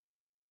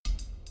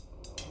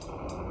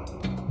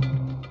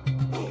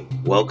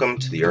Welcome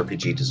to the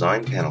RPG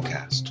Design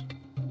Panelcast.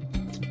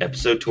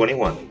 Episode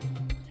 21,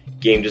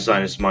 Game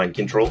Design is Mind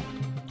Control,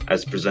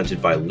 as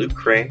presented by Luke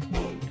Crane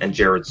and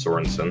Jared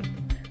Sorensen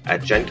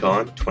at Gen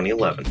Con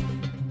 2011.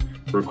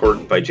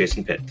 Recorded by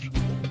Jason Pitt.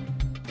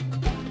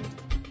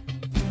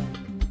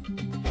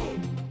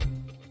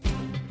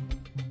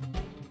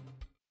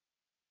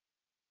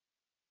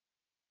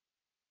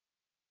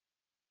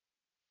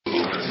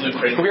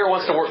 Who here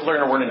wants to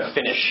learn a word in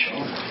Finnish?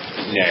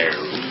 No.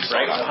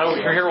 Right?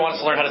 Who here wants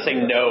to learn how to say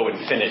no in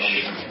Finnish?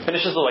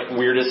 Finnish is the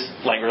weirdest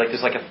language.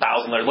 There's 1,000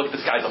 letters. Look at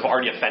this guy's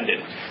already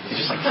offended. He's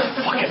just like,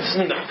 fuck it, this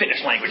isn't the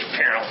Finnish language,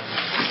 apparently.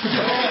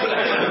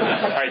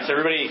 Alright, so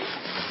everybody,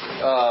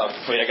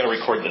 wait, I gotta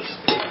record this.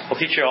 We'll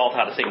teach you all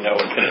how to say no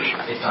in Finnish.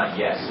 It's not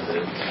yes,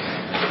 is it?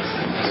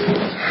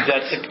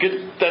 That's a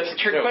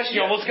trick question.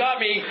 You almost got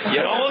me.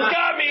 You almost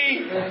got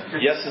me.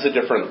 Yes is a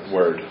different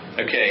word.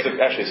 Okay. It's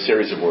actually a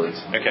series of words.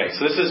 Okay,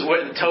 so this is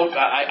what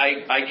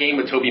I game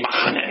with Toby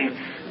Mahanen.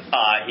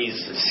 He's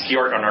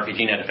Skjort on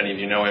RPGNet, if any of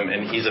you know him,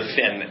 and he's a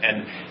Finn.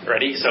 And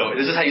ready? So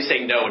this is how you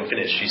say no in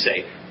Finnish. You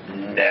say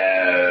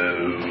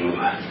no.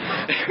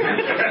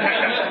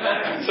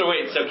 So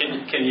wait. So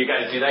can you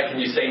guys do that? Can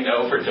you say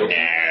no for Toby?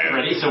 No.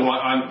 Ready? So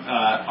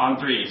on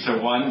three.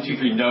 So 1, 2,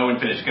 3. No and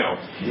finish. Go.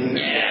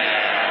 No.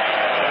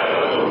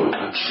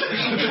 That's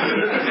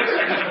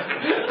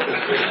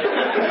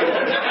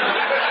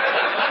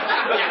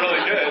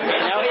really good.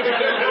 Now he's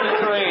getting your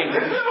brain.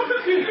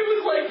 It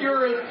was like you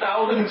were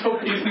 1,000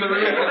 Topies in the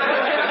room.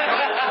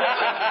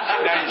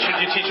 Now, should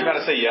you teach him how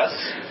to say yes?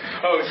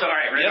 Oh,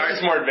 sorry. Right? Yes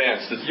is more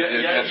advanced.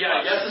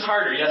 Yes is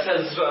harder. Yes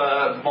has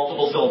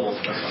multiple syllables.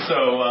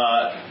 So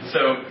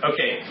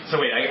okay. So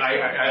wait,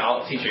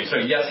 I'll teach you. So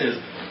yes is,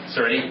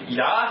 so ready?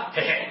 Ja,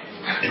 hehe.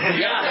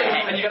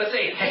 Yeah, and you gotta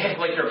say hehe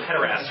like you're a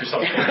pederast or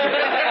something.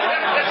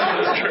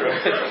 That's true.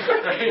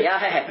 Ja,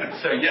 hehe.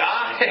 So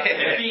ja,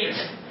 feet.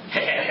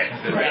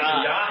 Right?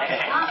 Ja,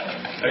 okay.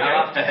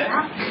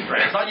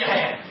 Right? It's not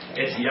yeah.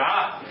 It's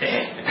yeah.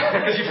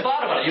 Because you've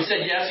thought about it. You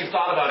said yes. You've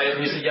thought about it,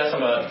 and you said yes.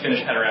 I'm a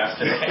Finnish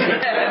pederast. All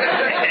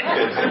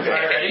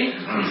right, ready?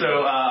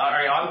 So, all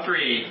right, on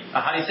 3.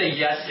 How do you say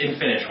yes in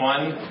Finnish?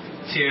 1,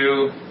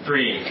 2,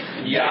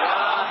 3. Yeah.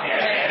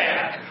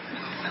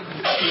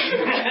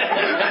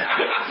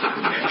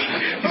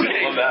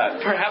 Love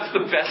that. Perhaps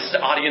the best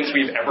audience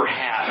we've ever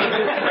had.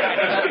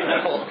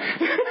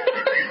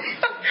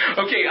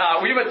 Okay,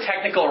 we have a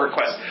technical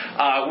request.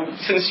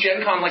 Since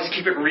Gen Con likes to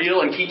keep it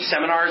real and teach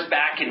seminars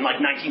back in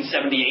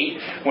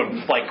 1978,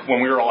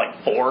 when we were all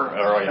 4,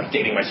 or I'm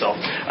dating myself,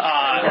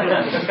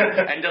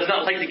 and does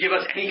not like to give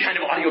us any kind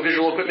of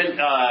audiovisual equipment,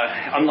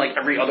 unlike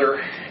every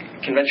other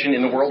convention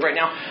in the world right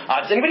now.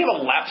 Does anybody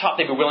have a laptop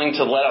they'd be willing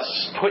to let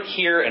us put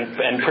here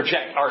and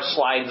project our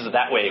slides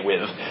that way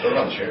with? Put it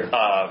on a chair.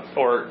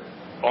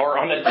 Or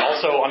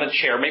also on a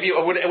chair. Maybe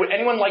would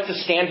anyone like to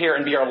stand here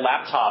and be our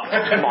laptop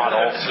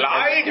model?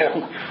 Slide.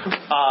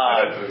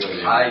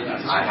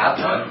 I have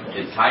one.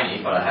 It's tiny,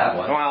 but I have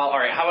one. Well, all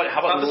right. How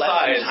about less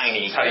than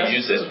tiny? How do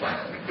you use it?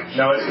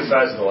 No, it's the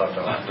size of the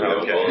laptop.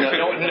 Okay.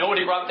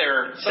 Nobody brought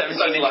their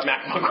 17-inch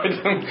MacBook with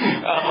them.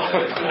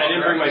 I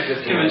didn't bring my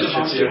 15-inch.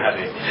 It's too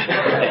heavy.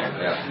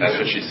 Yeah, that's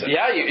what she said.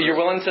 Yeah, you're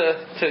willing to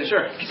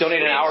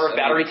donate an hour of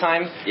battery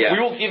time? Yeah.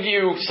 We will give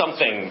you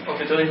something.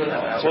 Okay, don't even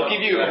know. We'll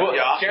give you.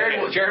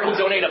 Jared will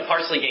donate a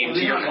parsley game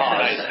to your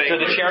cause, to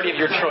the charity of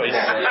your choice.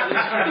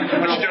 Why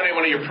don't you donate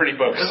one of your pretty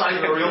books? Because I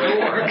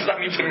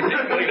need to make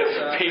money to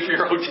pay for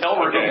your hotel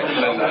room.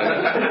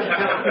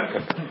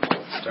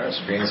 Start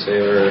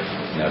screensaver.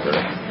 Never.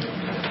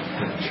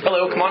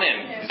 Hello, come on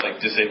in. He's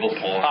like disabled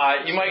Paul.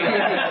 You might. Do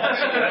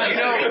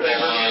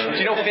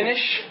you know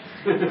Finnish?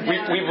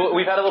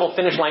 We've had a little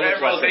Finnish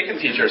language lesson. They can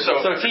teach her. So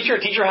teach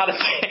her how to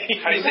say.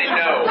 How do you say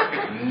no?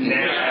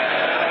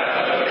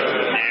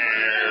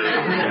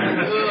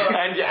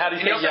 And how do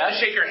you say You also have to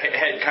shake your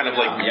head kind of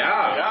like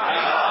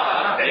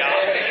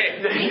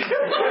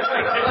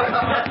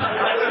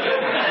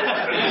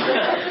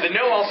The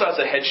no also has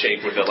a head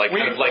shake with it,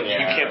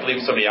 you can't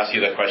believe somebody asked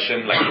you that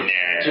question, nah.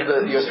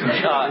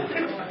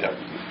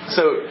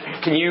 So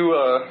can you?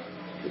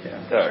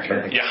 Yeah.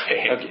 Okay.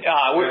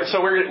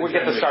 We'll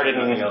get this started.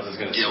 Anything else is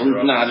going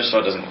to No, just so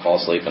it doesn't fall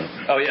asleep.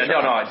 Oh yeah,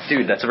 no,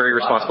 dude, that's a very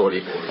responsible of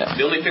you.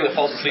 The only thing that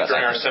falls asleep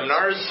during our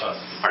seminars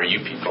are you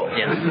people.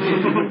 Yeah.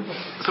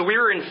 So we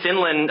were in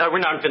Finland. We're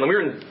not in Finland. We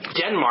were in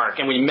Denmark,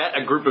 and we met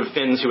a group of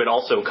Finns who had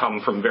also come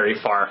from very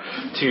far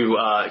to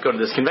go to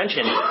this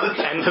convention.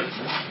 And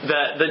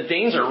the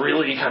Danes are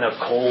really kind of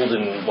cold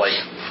and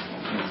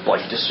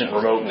distant,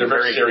 remote, and they're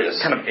very serious,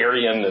 kind of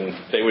Aryan, and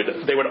they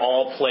would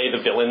all play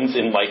the villains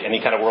in any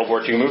kind of World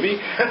War II movie.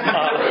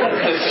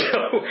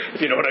 So,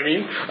 if you know what I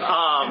mean.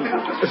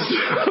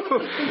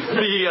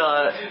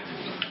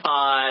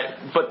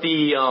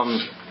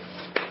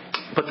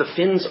 But the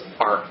Finns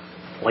are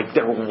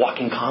they're a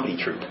walking comedy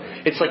troupe.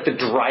 it's like the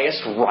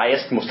driest,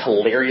 wryest, most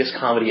hilarious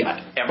comedy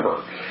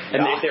ever.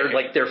 And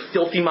they're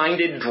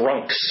filthy-minded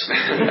drunks.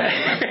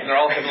 They're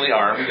all heavily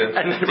armed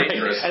and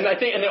dangerous. And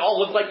they all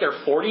look like they're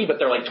 40, but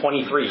they're like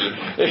 23.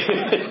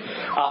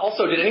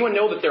 Also, did anyone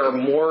know that there are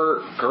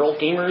more girl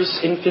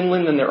gamers in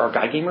Finland than there are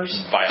guy gamers?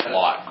 By a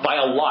lot. By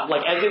a lot.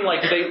 Like, as in,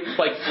 like, they,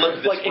 like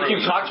if you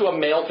talk to a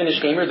male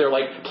Finnish gamer, they're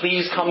like,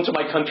 please come to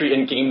my country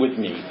and game with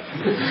me.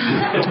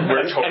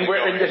 We're totally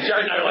and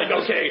Jared and I are like,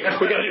 okay,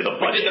 we're going to do the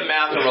budget. We did the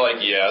math and we're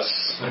like, yes.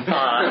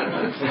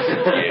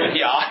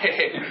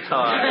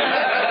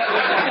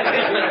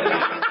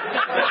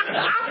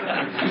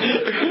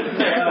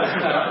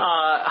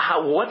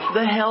 What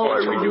the hell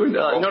are we doing?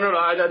 No,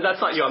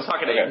 that's not you. I'm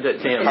talking to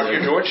Dan. Are you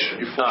Deutsch?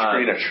 You full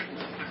Screenish.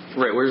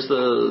 Right, where's the...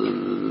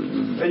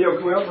 Hey, yo,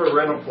 can we offer a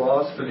round of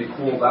applause for the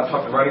cool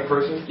laptop writing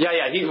person? Yeah,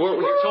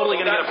 we're totally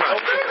going to get a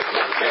prize.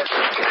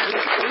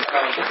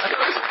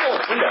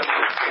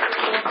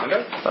 I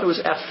thought it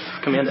was F.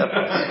 Command F.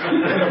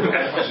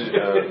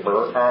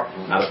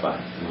 Not a spot.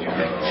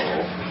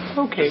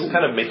 Okay. Just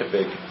kind of make it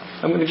big.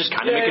 I'm going to just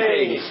kind of make it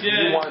big.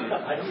 You won.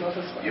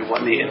 You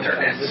won the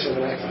internet.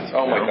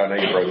 Oh my god, now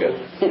you broke it.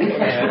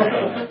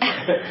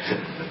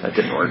 That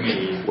didn't work.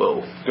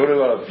 Whoa. Go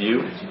to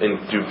view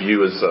and do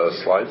view as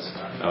slides.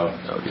 Oh,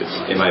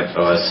 it might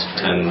OS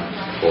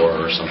 10.4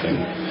 or something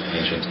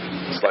ancient.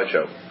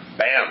 Slideshow.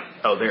 Bam.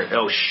 Oh, there.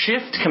 Oh,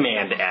 Shift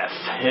Command F.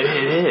 You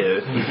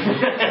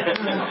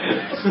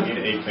need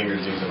 8 fingers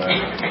to use the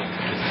mouse.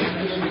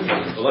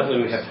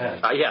 Luckily, we have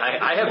 10. Yeah,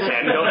 I have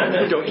 10.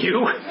 Don't you?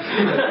 Does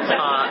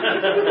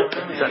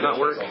that not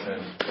work?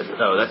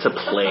 Oh, that's a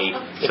play.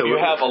 So if you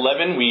have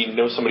 11, we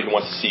know somebody who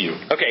wants to see you.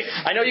 Okay,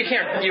 I know you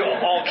can't. You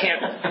all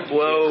can't.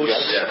 Whoa!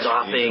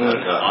 Stopping.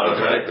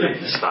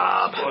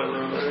 Stop.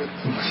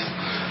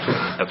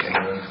 Okay.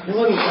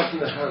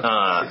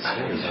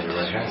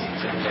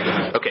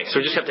 Okay, so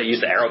we just have to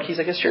use the arrow keys,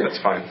 I guess, sure? That's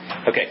fine.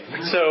 Okay,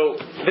 so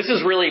this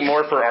is really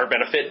more for our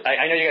benefit.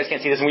 I know you guys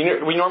can't see this, and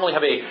we normally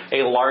have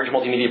a large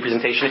multimedia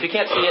presentation. If you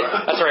can't see it,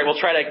 that's all right. We'll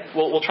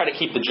try to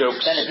keep the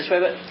jokes. Bend it this way,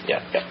 but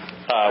Yeah.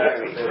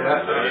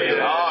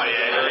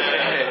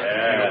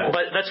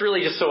 But that's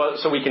really just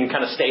so we can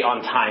kind of stay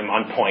on time,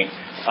 on point,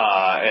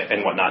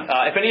 and whatnot.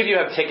 If any of you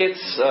have tickets,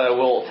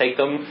 we'll take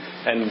them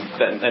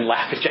and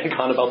laugh at Gen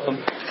Con about them.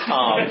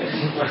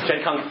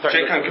 Gen Con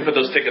can put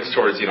those tickets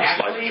towards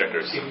slide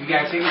projectors. If you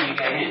guys think you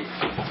get in.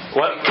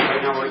 What? I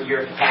don't know what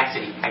your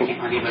capacity. I can't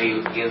let anybody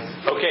who gives.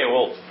 Okay,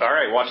 well, all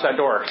right. Watch that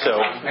door. So.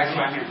 That's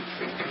what I'm here.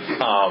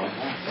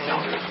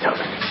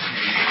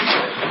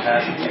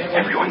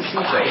 Everyone's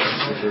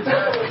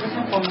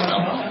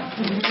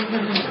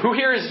Who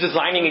here is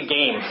designing a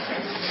game?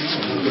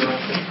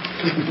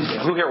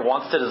 Who here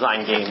wants to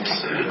design games?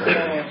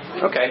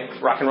 Okay,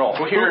 rock and roll.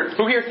 Who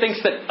here thinks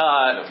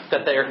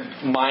that their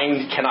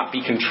mind cannot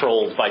be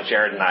controlled by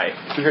Jared and I?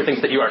 Who here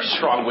thinks that you are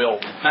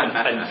strong-willed?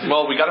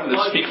 Well, we got him to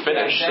speak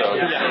Finnish, so.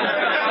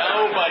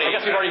 Nobody. I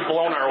guess we've already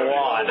blown our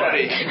wad.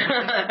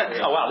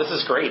 Oh wow, this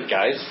is great,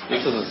 guys.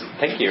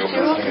 Thank you.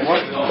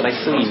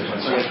 Nice to meet you.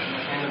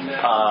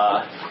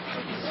 All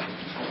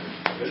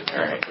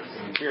right.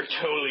 We're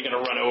totally going to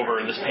run over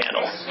in this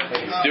panel.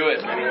 Let's do it.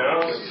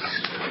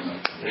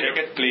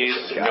 Ticket,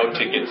 please. No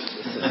tickets.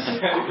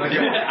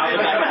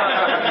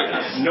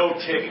 No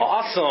tickets.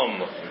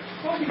 Awesome.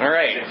 All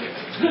right.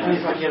 You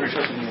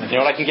know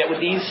what I can get with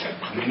these?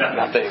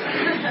 Nothing.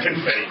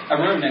 A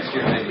room next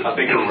year, maybe.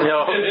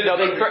 No,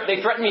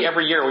 they threaten me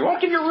every year. We won't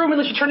give you a room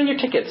unless you turn in your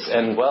tickets.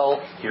 And, well,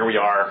 here we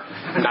are,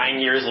 9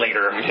 years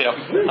later. Okay.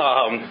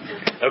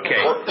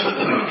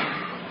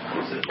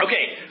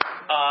 Okay.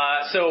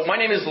 So my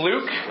name is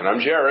Luke. And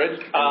I'm Jared.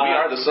 And we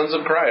are the Sons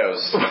of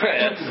Cryos.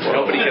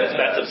 Nobody gets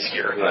that's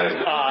obscure.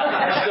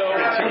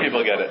 Two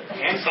people get it.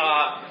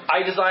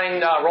 I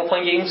design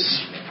role-playing games,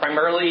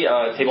 primarily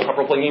tabletop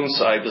role-playing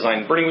games. I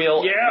designed Burning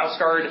Wheel, Mouse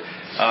Guard,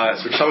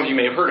 which some of you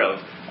may have heard of.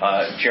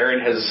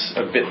 Jared has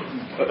a bit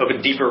of a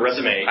deeper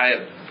resume. I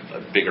have a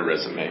bigger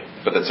resume,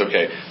 but that's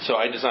okay. So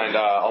I designed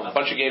a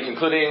bunch of games,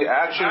 including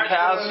Action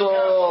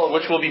Castle,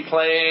 which we'll be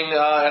playing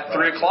at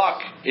 3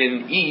 o'clock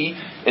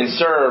in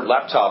Sir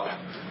laptop.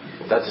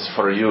 That is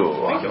for you.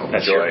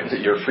 That's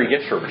your free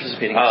gift for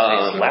participating in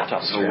today's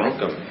laptop. So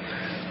welcome.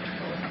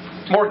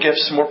 More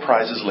gifts, more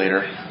prizes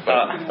later.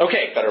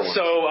 Okay, better ones.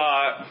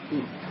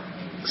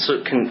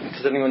 So can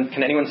anyone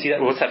see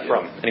that? What's that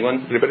from?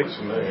 Anyone? Anybody?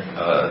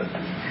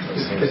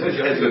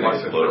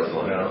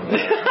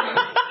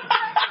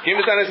 Game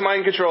Designers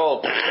Mind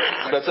Control.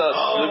 That's us,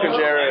 Luke and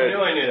Jared.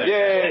 I knew that.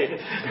 Yay!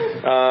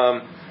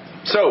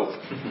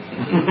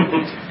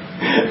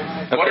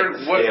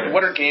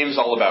 What are games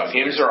all about?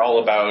 Games are all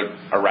about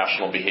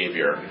irrational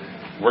behavior.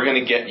 We're going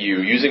to get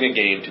you, using a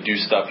game, to do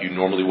stuff you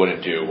normally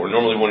wouldn't do, or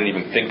normally wouldn't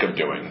even think of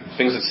doing.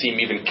 Things that seem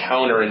even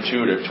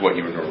counterintuitive to what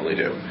you would normally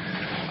do.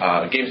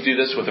 Games do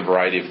this with a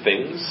variety of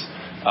things.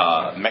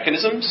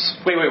 Mechanisms.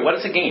 Wait, what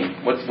is a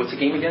game? What's a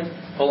game again?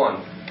 Hold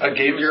on. A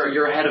game.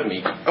 You're ahead of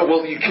me. Oh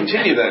well, you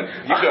continue then.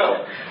 You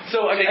go.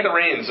 Take the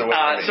reins.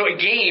 So a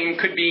game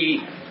could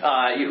be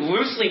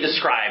loosely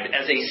described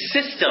as a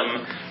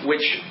system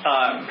which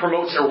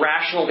promotes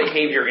irrational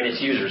behavior in its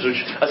users.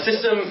 Which a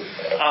system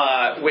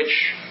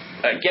which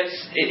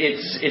gets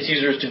its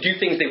users to do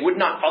things they would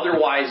not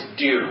otherwise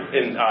do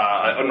in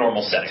a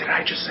normal setting. Did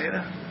I just say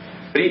that?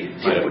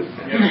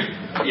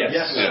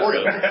 Yes. Sort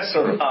of.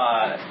 Sort of.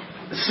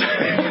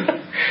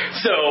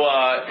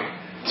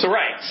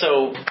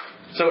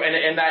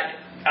 And that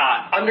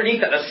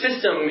underneath that, a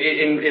system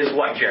is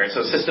what, Jared?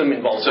 So system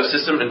involves. So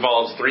system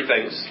involves three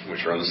things,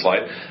 which are on the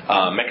slide: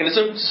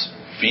 mechanisms,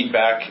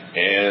 feedback,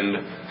 and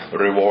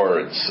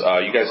rewards.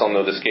 You guys all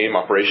know this game,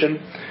 Operation.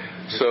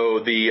 So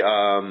the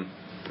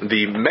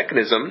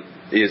mechanism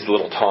is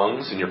little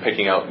tongs, and you're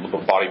picking out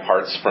little body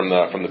parts from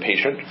the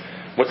patient.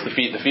 What's the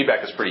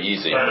feedback is pretty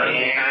easy.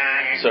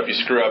 Right? So if you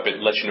screw up, it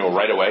lets you know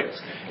right away.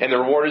 And the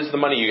reward is the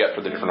money you get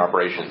for the different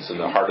operations. And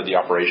the harder the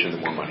operation, the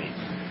more money.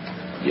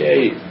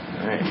 Yay!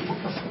 All right.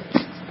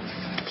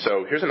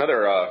 So here's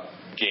another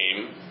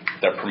game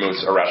that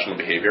promotes irrational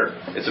behavior.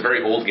 It's a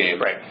very old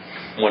game, right?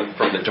 One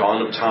from the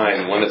dawn of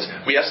time. One that's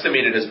we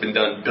estimate it has been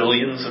done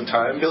billions of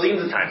times.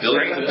 Billions of times.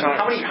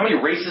 How many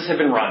races have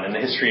been run in the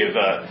history of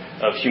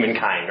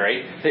humankind?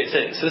 Right.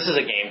 So this is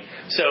a game.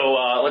 So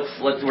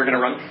we're gonna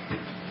run.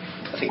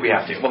 I think we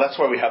have to. Well, that's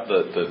why we have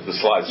the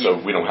slides,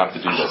 so we don't have to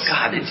do this. Oh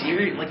God,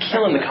 you're like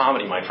killing the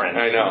comedy, my friend.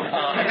 I know.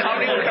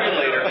 Comedy will come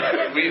later.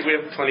 We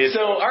have plenty of.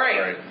 So all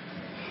right.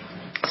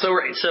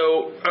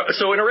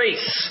 So in a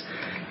race,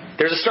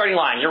 there's a starting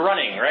line. You're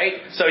running,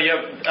 right? So you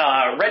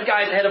have red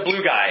guy's ahead of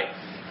blue guy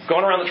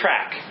going around the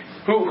track.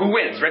 Who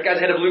wins? Red guy's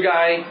ahead of blue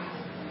guy.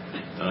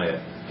 Oh yeah,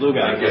 blue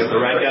guy. Because the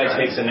red guy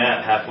takes a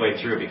nap halfway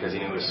through because he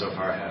knew it was so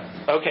far ahead.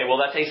 Okay, well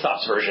that's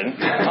Aesop's version.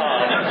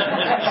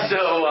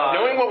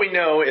 Knowing what we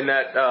know in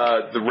that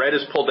the red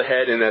is pulled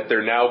ahead and that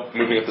they're now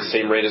moving at the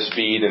same rate of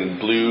speed and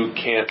blue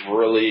can't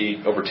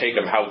really overtake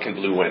them, how can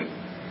blue win?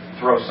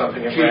 Throw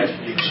something at red.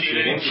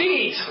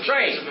 Cheat,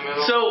 right.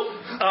 So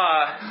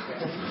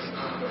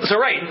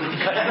right.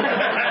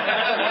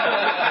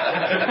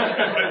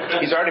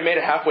 He's already made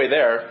it halfway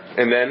there,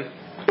 and then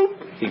boop,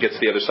 he gets to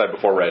the other side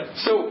before red.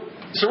 So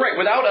right,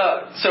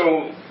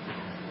 so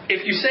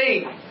if you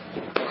say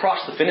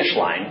cross the finish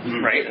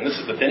line, right, and this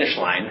is the finish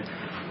line,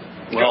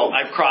 well,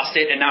 I've crossed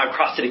it, and now I've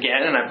crossed it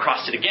again, and I've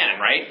crossed it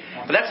again, right?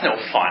 But that's no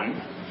fun.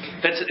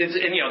 And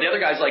the other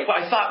guy's like, well,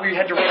 I thought we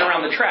had to run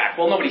around the track.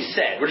 Well, nobody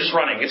said. We're just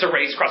running. It's a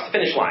race across the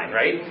finish line,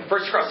 right?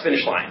 First across the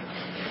finish line.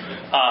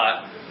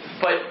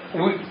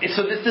 This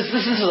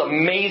is an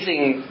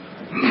amazing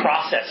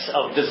process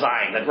of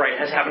design that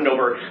has happened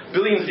over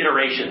billions of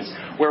iterations,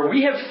 where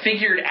we have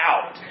figured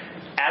out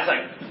as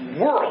a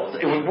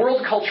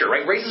world culture,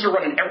 right? Races are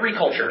run in every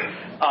culture.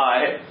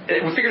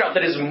 We figured out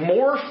that it's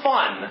more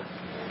fun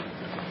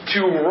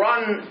to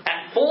run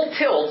at full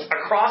tilt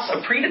across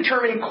a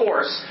predetermined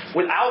course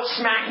without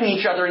smacking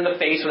each other in the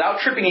face, without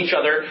tripping each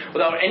other,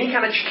 without any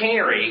kind of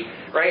chicanery,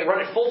 right?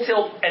 Run at full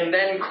tilt and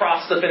then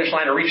cross the finish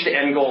line or reach the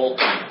end goal,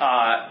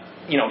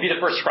 be the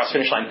first to cross the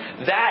finish line.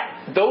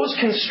 Those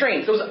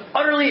constraints, those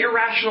utterly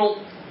irrational,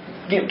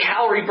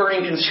 calorie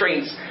burning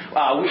constraints,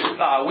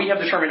 we have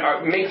determined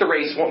make the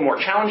race more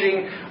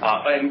challenging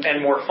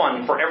and more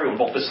fun for everyone,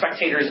 both the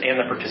spectators and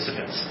the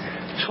participants.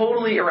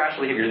 Totally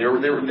irrational behavior.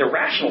 The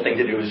rational thing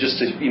to do is just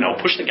to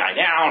push the guy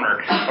down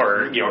or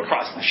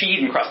cheat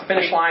and cross the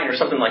finish line or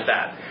something like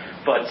that.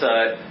 But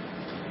the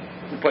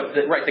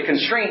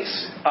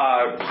constraints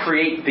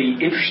create the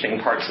interesting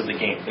parts of the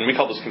game, and we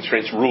call those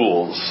constraints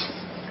rules.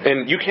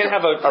 And you can't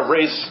have a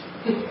race.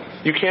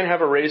 You can't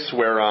have a race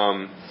where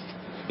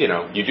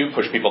you do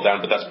push people down,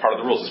 but that's part of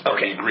the rules. It's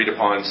part of the agreed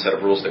upon set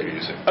of rules that you're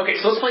using. Okay,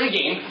 so let's play a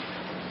game.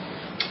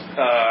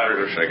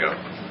 Where should I go?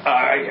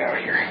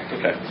 Right here.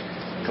 Okay.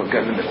 Go in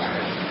the middle.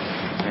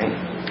 Right?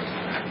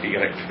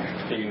 You're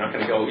not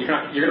going to go. You're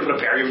going to put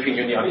a barrier between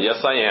you and the audience.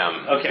 Yes, I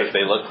am. Okay. Because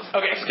they look.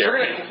 Okay. So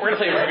we're going to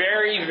play a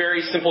very, very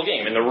simple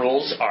game, and the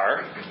rules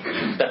are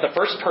that the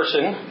first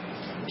person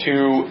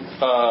to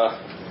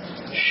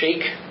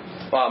shake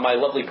my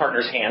lovely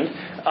partner's hand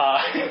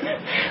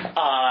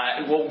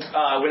will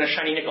win a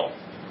shiny nickel.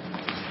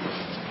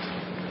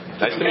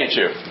 Nice to meet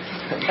you.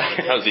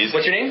 That was easy.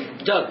 What's your name?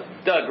 Doug.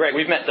 Doug, Greg.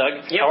 We've met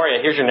Doug. Yep. How are you?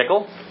 Here's your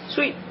nickel.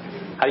 Sweet.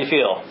 How do you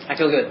feel? I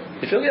feel good.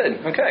 You feel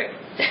good? Okay.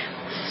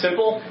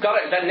 Simple.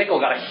 That nickel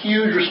got a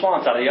huge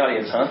response out of the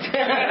audience, huh?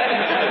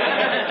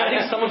 I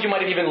think some of you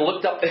might have even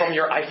looked up from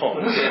your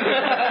iPhones.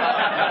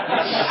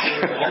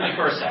 Only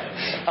for a second.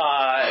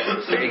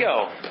 So there you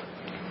go.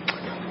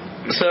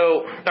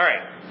 So, all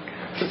right.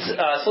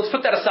 Let's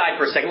put that aside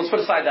for a second. Let's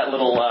put aside that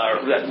little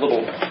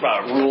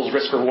rules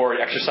risk reward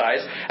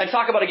exercise and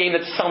talk about a game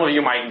that some of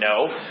you might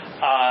know.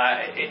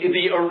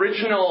 The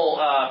original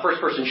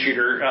first-person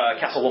shooter,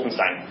 Castle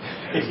Wolfenstein.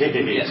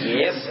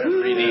 Yes.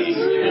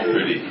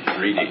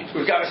 3D.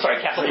 We've got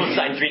Castle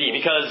Wolfenstein 3D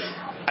because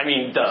I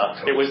mean,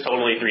 duh. It was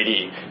totally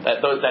 3D.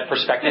 That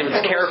perspective,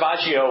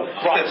 Caravaggio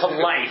brought to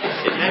life.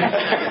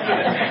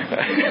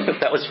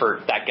 That was for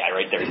that guy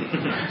right there.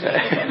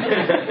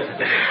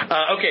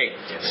 Okay,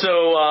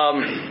 so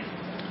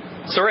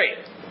right.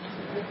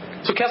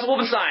 So Castle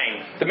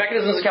Wolfenstein. The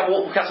mechanisms of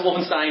Castle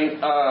Wolfenstein.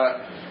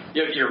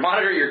 You have your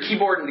monitor, your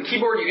keyboard, and the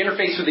keyboard you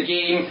interface with the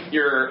game.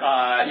 You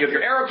have your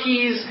arrow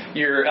keys.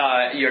 You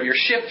have your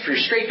shift for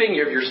your strafing.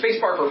 You have your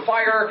spacebar for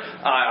fire.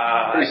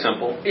 Pretty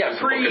simple. Yeah,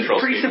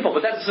 pretty simple.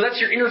 But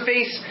that's your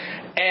interface.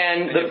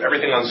 And you have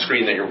everything on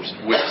screen that you're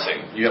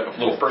witnessing. You have a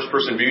little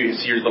first-person view. You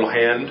see your little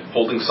hand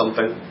holding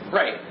something.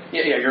 Right.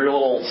 Yeah, your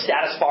little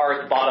status bar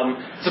at the bottom.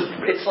 So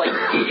it's like,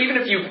 even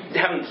if you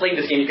haven't played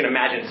this game, you can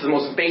imagine. It's the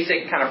most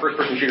basic kind of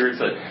first-person shooter. It's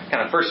a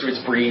kind of first of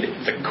its breed.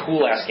 It's a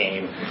cool-ass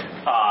game.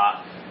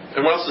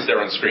 And what else is there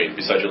on screen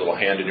besides your little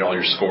hand and all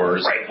your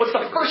scores? Right. What's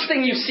the first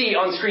thing you see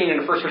on screen in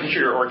a first-person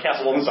shooter or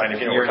Castle Wolfenstein, if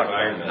you know what we're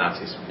talking about?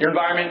 Nazis. Your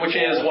environment, which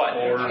is what?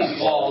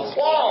 Walls.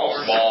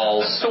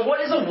 Walls. So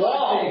what is a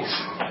wall?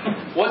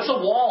 What's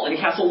a wall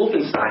in Castle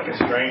Wolfenstein?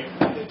 Constraint.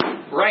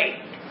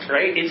 Right.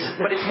 It's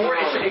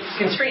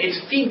constraint. It's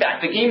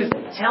feedback. The game is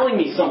telling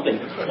me something.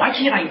 Why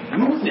can't I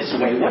move this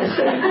way? What is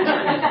that?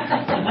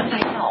 What the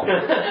hell?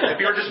 If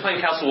you were just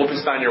playing Castle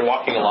Wolfenstein, you're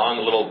walking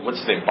along,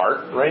 what's his name,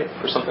 Bart, right?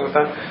 Or something like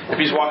that?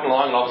 If he's walking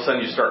along and all of a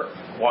sudden you start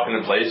walking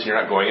in place and you're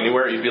not going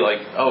anywhere, you'd be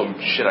like, oh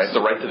shit, I have to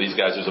write to these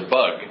guys, there's a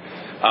bug.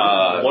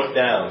 Look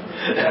down.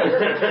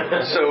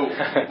 So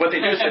what they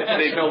do is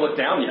they don't look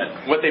down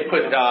yet. What they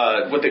put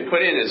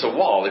in is a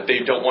wall. If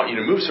they don't want you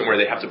to move somewhere,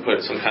 they have to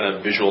put some kind of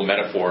visual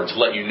metaphor to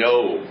let you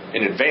know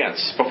in advance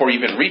before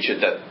you even reach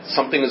it that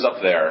something is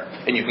up there,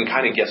 and you can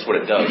kind of guess what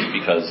it does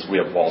because we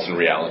have walls in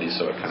reality,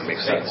 so it kind of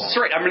makes sense. That's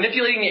right. I'm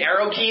manipulating the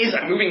arrow keys.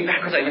 I'm moving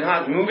backwards. I'm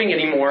not moving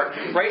anymore.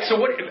 Right. So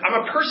what? If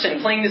I'm a person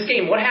playing this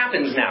game. What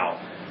happens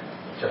now?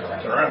 Turn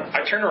around.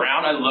 I turn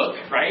around. I look.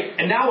 Right.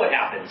 And now what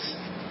happens?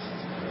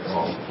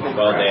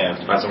 Well,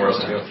 damn. Find somewhere else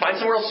to go. Find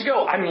somewhere else to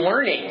go. I'm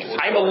learning.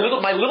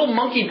 My little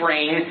monkey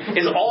brain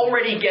is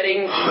already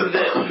getting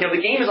the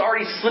game is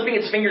already slipping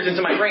its fingers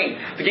into my brain.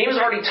 The game has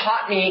already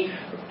taught me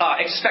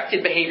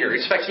expected behavior. It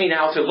expects me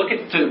now to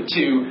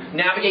to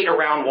navigate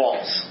around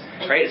walls.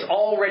 Right? It's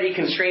already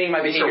constraining my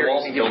behavior. So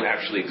walls don't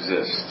actually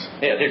exist.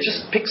 Yeah, they're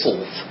just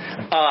pixels.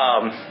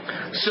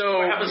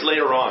 So what happens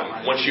later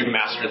on once you've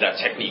mastered that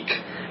technique?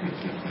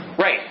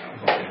 Right.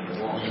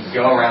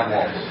 Go around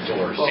walls.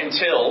 Doors.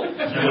 Until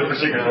you look for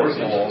secret doors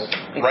in the walls.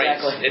 Right.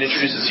 Exactly. It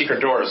introduces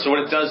secret doors. So what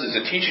it does is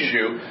it teaches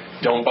you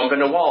don't bump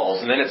into walls,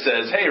 and then it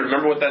says, hey,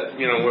 remember what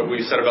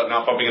we said about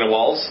not bumping into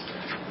walls?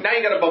 Now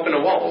you got to bump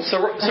into walls.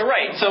 So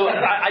right. So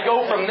I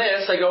go from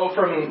this. I go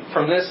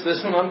from this.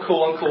 This one, I'm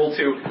cool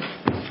to.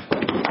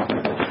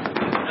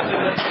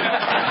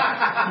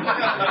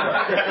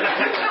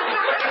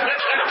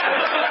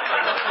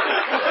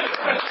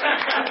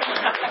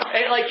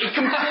 It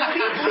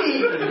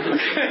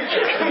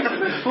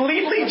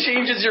completely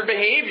changes your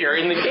behavior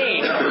in the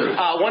game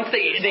once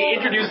they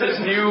introduce this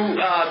new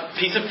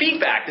piece of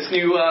feedback, this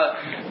new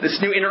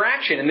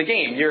interaction in the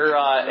game.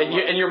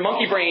 Your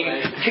monkey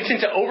brain kicks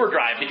into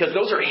overdrive because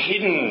those are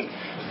hidden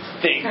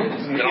things.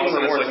 And all of a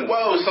sudden it's like,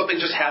 whoa,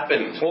 something just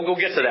happened. We'll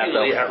get to that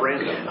though. At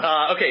random.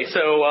 Okay,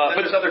 so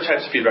but there's other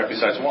types of feedback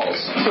besides walls.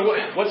 So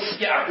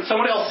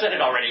someone else said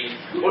it already.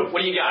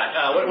 What do you got?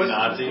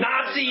 Nazis.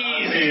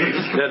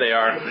 There they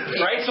are.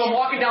 Right. So I'm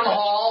walking down the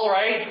hall.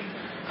 Right.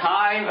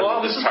 Hi. Well,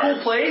 this is a cool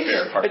place.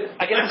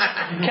 I guess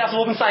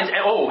Castle Wolfenstein's.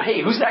 Oh,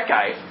 hey, who's that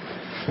guy?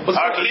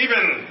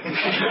 Leaving.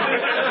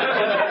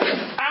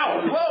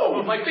 Ow!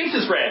 Whoa! My face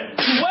is red.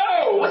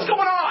 Whoa! What's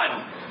going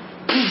on?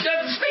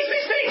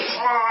 Space!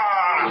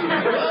 Ah!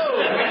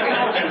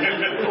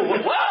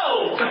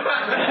 Whoa!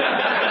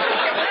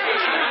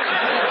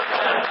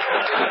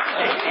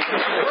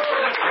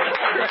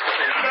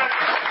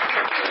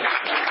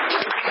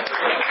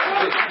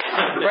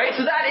 Right,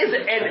 so that is,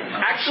 and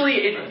actually,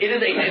 it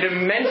is an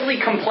immensely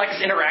complex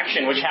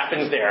interaction which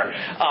happens there.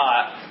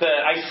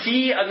 I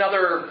see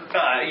another,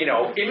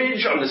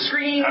 image on the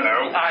screen.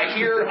 Hello. I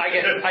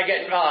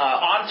get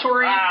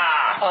auditory.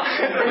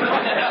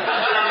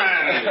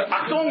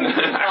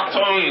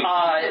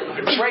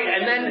 Right,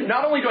 and then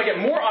not only do I get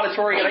more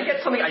auditory, and I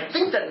get something. I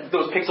think that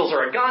those pixels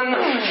are a gun.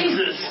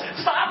 Jesus,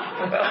 stop!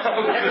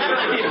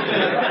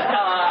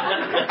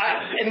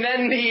 And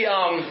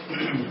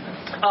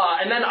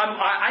then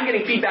I'm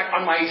getting feedback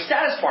on my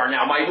status bar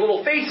now. My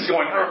little face is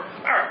going,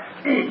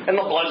 and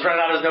the blood's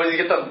running out of his nose. You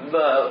get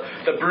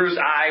the bruised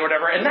eye,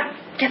 whatever, and that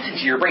gets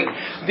into your brain.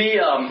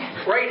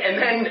 Right, and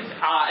then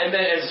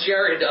as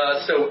Jared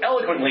so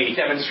eloquently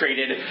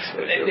demonstrated,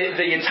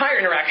 the entire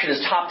interaction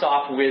is topped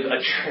off with a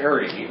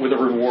charity, with a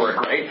reward.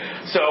 Right,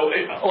 so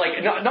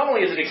not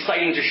only is it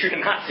exciting to shoot a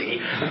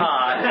Nazi,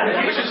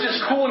 which is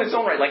just cool in its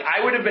own right. Like I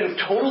would have been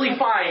totally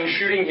fine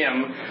shooting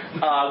him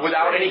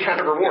without any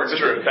kind of reward. That's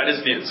true. That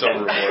is its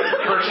own reward.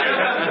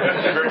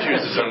 Virtue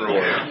is its own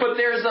reward. But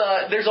there's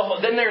this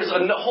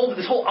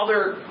whole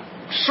other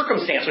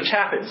circumstance which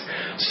happens.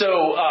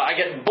 So I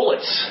get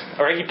bullets,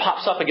 or he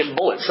pops up and gets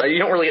bullets. You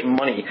don't really get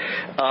money.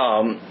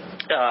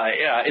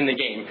 in the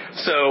game.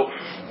 So,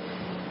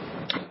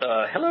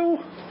 hello?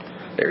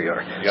 There you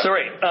are. Yep.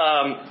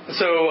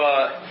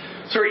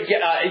 So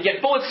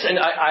get bullets, and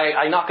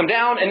I knock them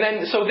down, and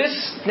then,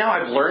 now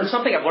I've learned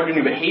something. I've learned a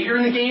new behavior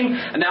in the game,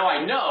 and now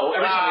I know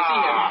every time I see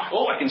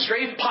him, I can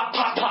strafe, pop,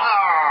 pop,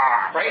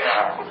 pop, right?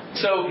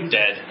 So,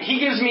 dead. He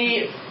gives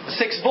me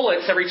 6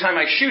 bullets every time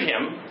I shoot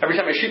him, every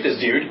time I shoot this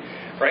dude,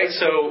 right?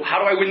 So, how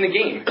do I win the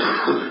game?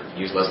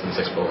 Use less than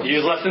 6 bullets.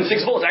 Use less than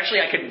 6 bullets.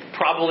 Actually, I could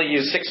probably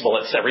use 6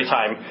 bullets every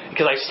time,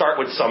 because I start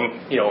with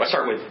I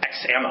start with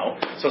X ammo,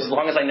 so as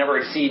long as I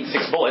never exceed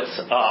 6 bullets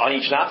on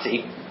each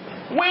Nazi,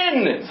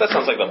 win! That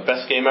sounds like the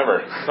best game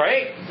ever.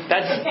 Right?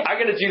 I'm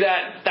going to do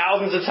that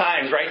thousands of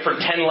times, right, for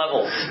 10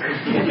 levels.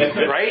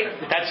 Right?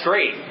 That's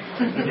great.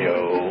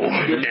 No.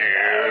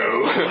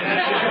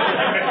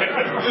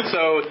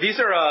 So these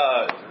are,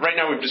 right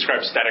now we've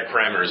described static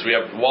parameters. We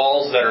have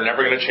walls that are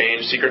never going to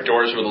change, secret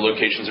doors where the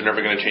locations are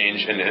never going to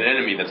change, and an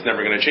enemy that's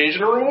never going to change,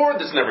 and a reward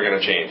that's never going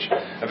to change.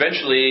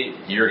 Eventually,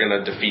 you're going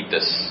to defeat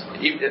this,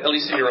 at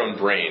least in your own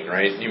brain,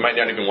 right? You might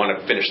not even want to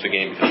finish the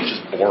game because it's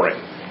just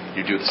boring.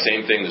 You do the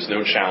same thing. There's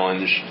no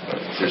challenge.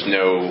 There's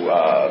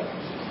no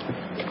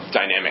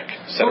dynamic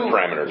set of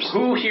parameters.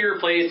 Who here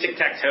plays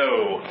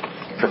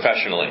tic-tac-toe?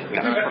 Professionally.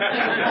 No.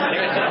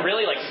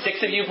 Really? Like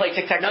 6 of you play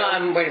tic-tac-toe? No,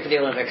 I'm waiting for the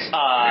Olympics.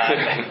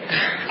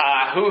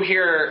 Who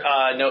here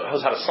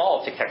knows how to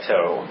solve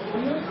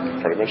tic-tac-toe?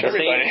 Pretty much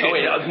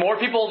everybody. More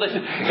people that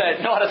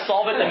know how to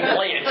solve it than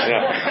play it.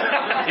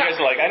 Yeah. You guys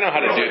are like, I know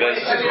how to do this.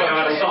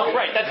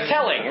 Right, that's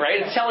telling,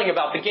 right? It's telling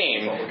about the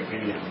game.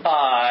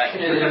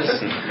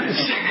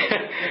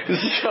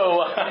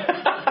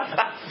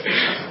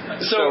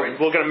 So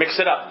we're going to mix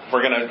it up.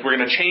 We're going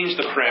to change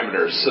the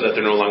parameters so that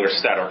they're no longer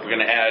static. We're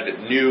going to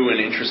add new and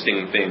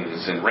interesting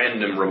things and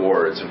random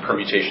rewards and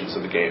permutations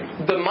of the game.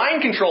 The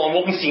mind control in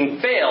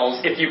Wolfenstein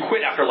fails if you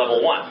quit after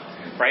level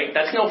 1. Right?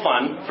 That's no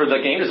fun for the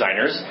game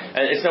designers.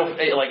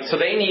 So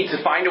they need to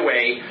find a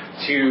way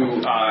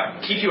to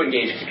keep you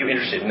engaged, keep you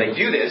interested, and they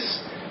do this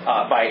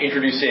by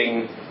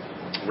introducing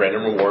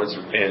random rewards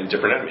and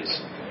different enemies.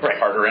 Right.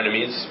 Harder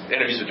enemies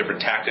with different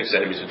tactics,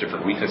 enemies with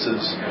different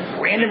weaknesses.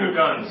 Random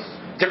guns.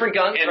 Different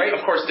guns, and right?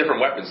 Of course, different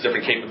weapons,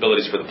 different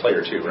capabilities for the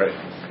player too, right?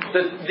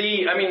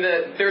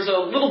 There's a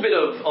little bit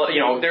of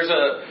there's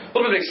a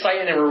little bit of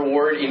excitement and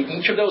reward in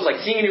each of those.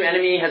 Like seeing a new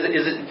enemy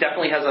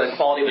definitely has a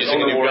quality of its own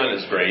reward. Using a new gun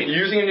is great.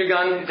 Using a new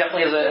gun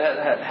definitely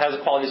has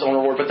a quality of its own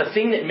reward. But the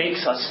thing that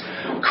makes us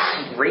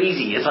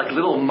crazy is like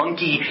little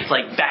monkey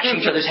bashing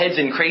each other's heads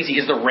in crazy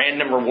is the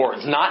random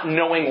rewards, not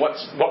knowing what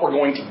we're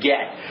going to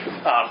get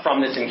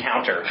from this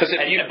encounter.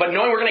 But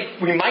knowing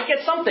we might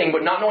get something,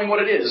 but not knowing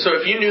what it is. So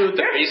if you knew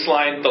the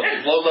baseline, the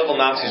low-level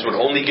Nazis would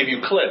only give you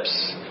clips,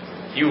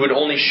 you would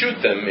only shoot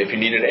them if you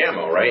needed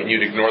ammo, right? And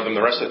you'd ignore them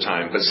the rest of the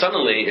time. But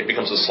suddenly, it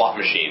becomes a slot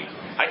machine.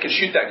 I could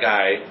shoot that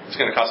guy. It's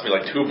going to cost me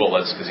 2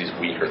 bullets because he's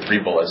weak, or 3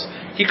 bullets.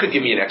 He could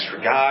give me an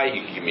extra guy. He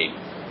could give me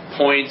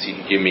points. He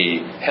could give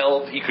me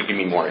health. He could give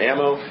me more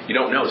ammo. You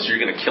don't know, so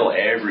you're going to kill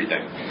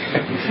everything.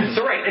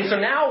 And so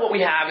now what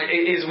we have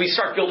is we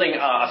start building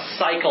a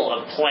cycle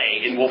of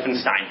play in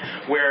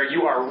Wolfenstein where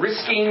you are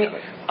risking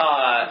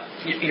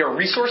your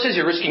resources,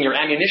 you're risking your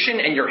ammunition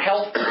and your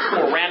health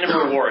for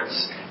random rewards.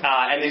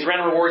 And these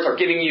random rewards are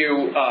giving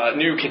you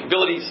new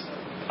capabilities.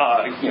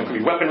 It could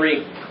be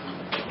weaponry.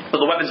 But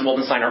the weapons in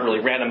Wolfenstein aren't really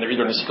random. They're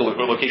either in a secret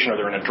location or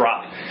they're in a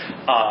drop.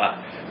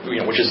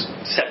 Which is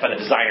set by the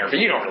designer, but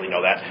you don't really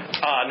know that.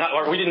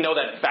 We didn't know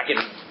that back in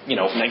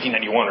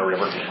 1991 or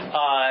whatever.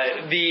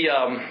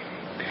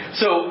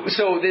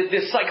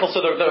 This cycle,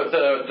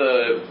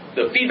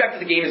 the feedback that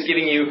the game is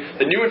giving you,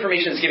 the new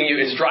information it's giving you,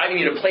 is driving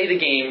you to play the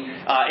game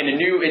in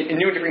new and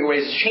different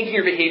ways. It's changing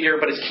your behavior,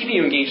 but it's keeping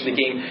you engaged in the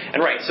game.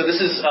 And so this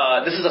is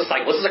a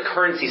cycle. This is a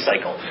currency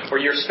cycle where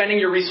you're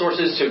spending your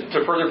resources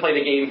to further play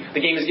the game.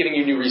 The game is giving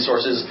you new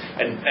resources,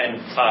 and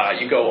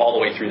you go all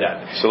the way through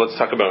that. So let's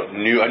talk about a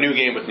new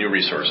game with new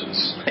resources.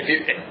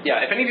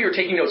 If any of you are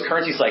taking notes,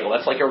 currency cycle,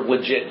 that's like a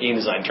legit game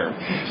design term.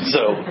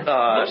 So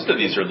most of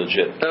these are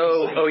legit.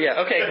 Oh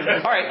yeah. Okay.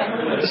 All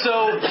right.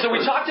 So we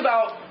talked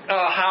about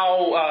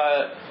how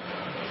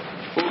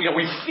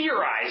we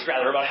theorized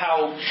rather about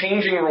how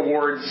changing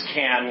rewards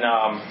can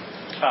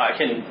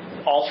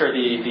alter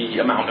the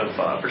amount of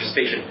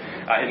participation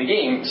in the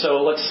game.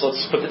 So let's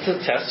put this to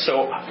the test.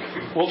 So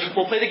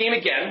we'll play the game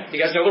again. You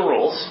guys know the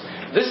rules.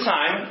 This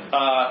time,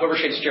 whoever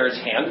shakes Jared's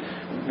hand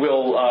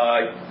will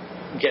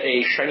get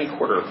a shiny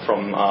quarter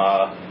from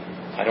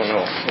I don't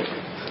know.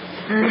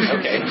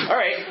 Okay. All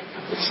right.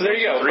 So there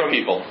you go. 3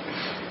 people.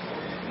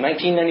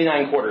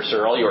 1999 quarters,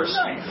 sir, all yours.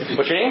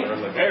 What's your name?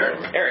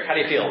 Eric. Eric, how do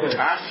you feel?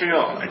 I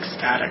feel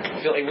ecstatic.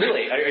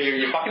 Really? Are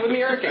you fucking with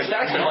me, Eric?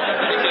 Ecstatic?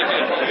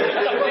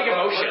 That's a big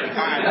emotion.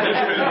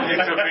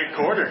 It's a big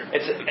quarter.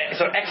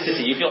 So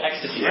ecstasy. You feel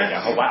ecstasy right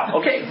now. Oh, wow.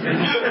 Okay.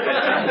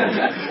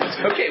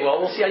 Okay,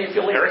 well, we'll see how you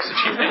feel later. Eric's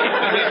achievement.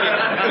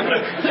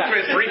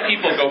 3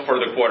 people go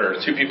for the quarter.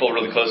 2 people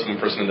really close and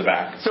 1 person in the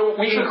back. So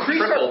we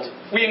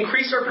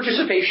increased our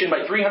participation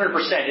by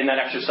 300% in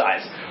that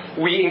exercise.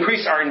 We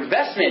increased our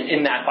investment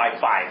in that by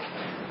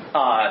 5.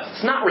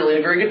 it's not really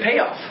a very good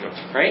payoff,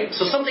 right?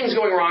 So something's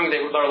going wrong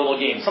with our little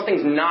game.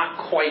 Something's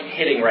not quite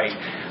hitting right.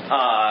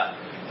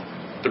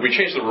 We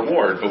changed the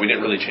reward, but we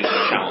didn't really change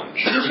the challenge.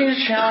 We didn't change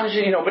the challenge,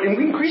 but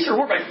we increased the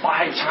reward by 5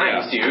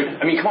 times, dude.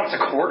 I mean, come on, it's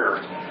a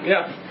quarter.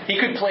 Yeah. He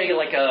could play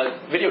like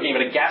a video game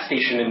at a gas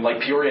station in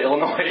like Peoria,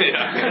 Illinois.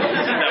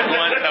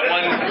 that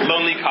one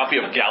lonely copy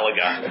of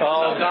Galaga.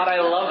 Oh God, I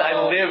love that.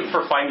 I live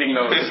for finding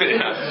those.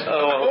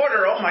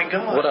 Quarter, oh my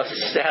God. What a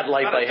sad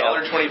life I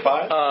have.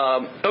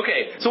 $1.25.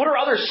 Okay, so what are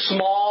other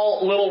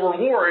small little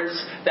rewards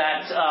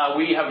that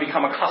we have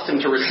become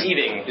accustomed to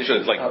receiving? Usually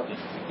it's like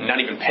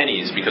not even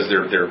pennies because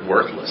they're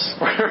worthless.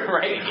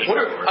 Right.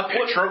 A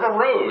picture of a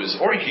rose,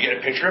 or you could get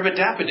a picture of a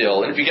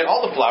daffodil, and if you get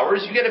all the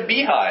flowers, you get a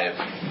beehive.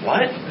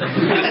 What?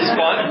 This is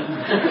fun,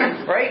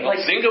 right?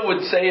 Like Zynga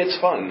would say it's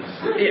fun.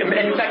 Yeah,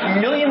 and in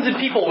fact, millions of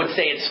people would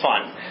say it's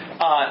fun.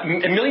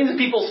 Millions of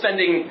people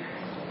spending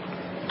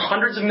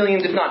hundreds of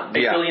millions, if not $1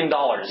 billion,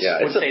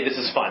 would say this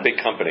is fun.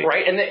 Big company,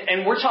 right?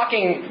 And we're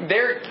talking,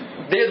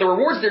 the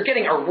rewards they're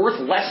getting are worth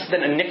less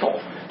than a nickel.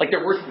 Like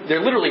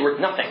they're literally worth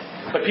nothing.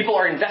 But people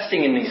are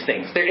investing in these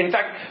things. They're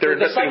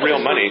investing real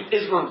money.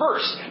 Is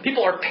reversed.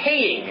 People are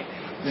paying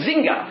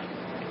Zynga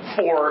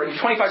for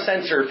 25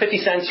 cents or 50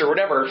 cents or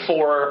whatever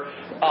for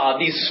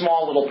these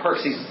small little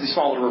perks, these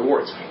small little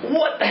rewards.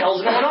 What the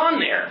hell's going on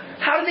there?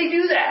 How did they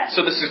do that?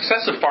 So the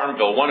success of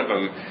Farmville, one of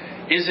them,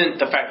 isn't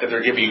the fact that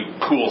they're giving you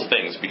cool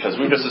things, because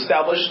we've just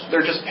established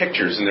they're just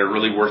pictures and they're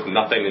really worth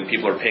nothing and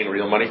people are paying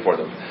real money for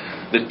them.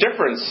 The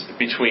difference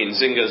between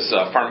Zynga's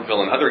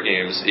Farmville and other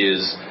games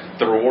is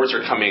the rewards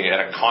are coming at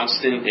a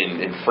constant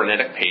and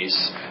frenetic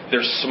pace.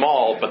 They're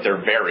small, but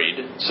they're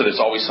varied, so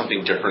there's always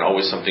something different,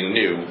 always something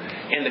new.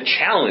 And the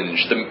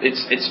challenge,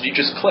 it's you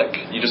just click.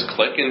 You just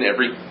click, and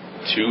every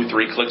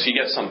 2-3 clicks you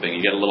get something.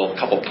 You get a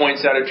couple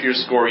points added to your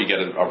score. You get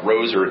a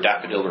rose or a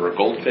daffodil or a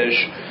goldfish.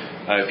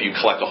 If you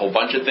collect a whole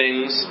bunch of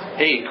things,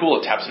 hey, cool,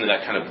 it taps into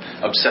that kind of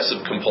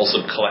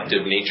obsessive-compulsive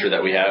collective nature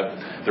that we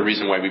have. The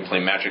reason why we play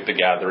Magic the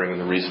Gathering,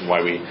 and the reason why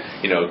we,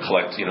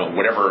 collect,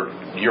 whatever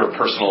your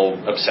personal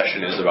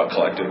obsession is about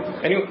collecting.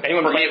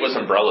 Anyone for me, it was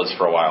umbrellas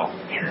for a while.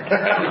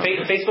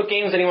 Facebook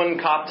games? Anyone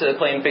caught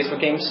playing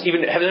Facebook games?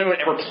 Has anyone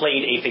ever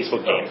played a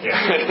Facebook game?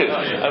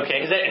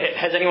 Okay.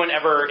 Has anyone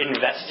ever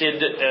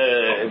invested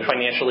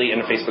financially in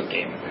a Facebook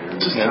game?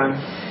 Just time.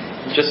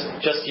 Just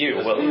you.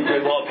 Well,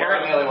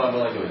 apparently. I'm the only one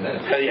willing to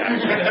admit it.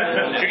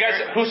 Yeah. You guys,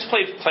 who's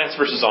played Plants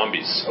vs.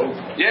 Zombies? Oh.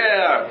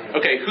 Yeah.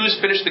 Okay,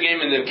 who's finished the game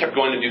and then kept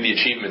going to do the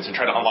achievements and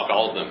try to unlock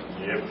all of them?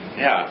 Yep.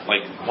 Yeah,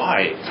 like,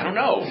 why? I don't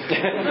know.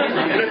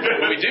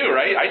 But we do,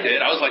 right? I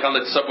did. I was like on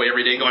the subway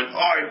every day going,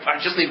 I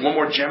just need one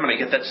more gem and I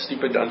get that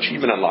stupid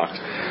achievement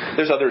unlocked.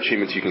 There's other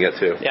achievements you can get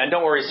too. Yeah, and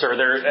don't worry, sir.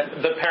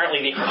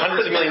 Apparently the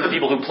hundreds of millions of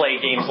people who play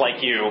games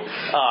like you,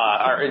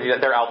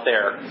 they're out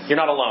there.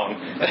 You're not alone.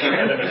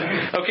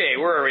 Okay,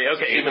 where are we?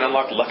 Okay. Achievement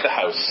unlocked, left the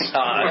house.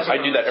 I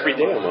do that every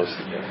day almost.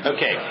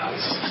 Okay.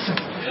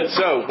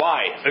 So,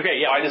 why? Okay,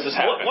 yeah. Why does this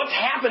happen? What's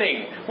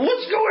happening?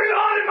 What's going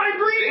on in my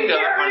brain?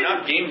 Zynga are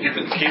not game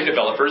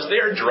developers.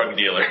 They are drug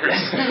dealers.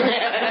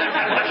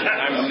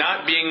 I'm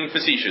not being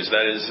facetious.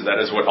 That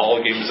is what all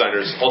game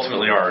designers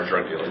ultimately are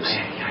drug dealers.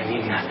 I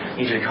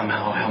need you to come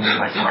help me with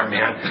my farm,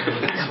 man.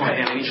 That's why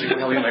I need you to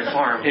come help me with my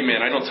farm. Hey,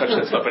 man, I don't touch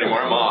that stuff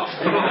anymore. I'm off.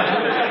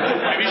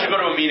 Maybe you should go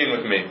to a meeting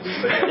with me.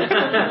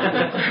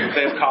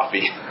 They have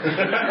coffee.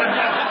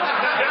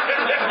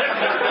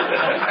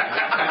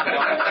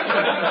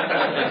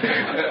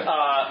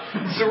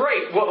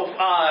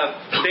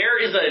 There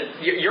is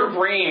your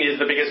brain is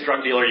the biggest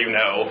drug dealer you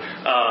know.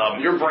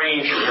 Your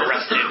brain should be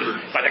arrested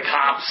by the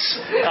cops.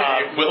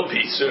 It will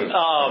be soon.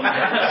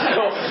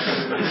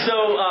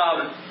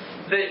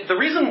 The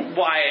reason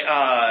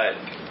why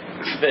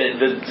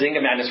the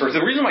Zynga madness works,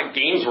 the reason why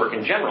games work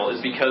in general,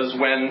 is because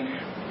when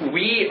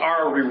we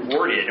are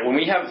rewarded, when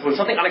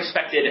something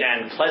unexpected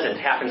and pleasant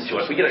happens to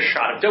us, we get a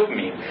shot of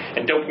dopamine,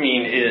 and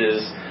dopamine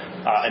is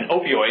an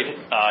opioid.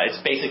 It's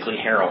basically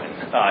heroin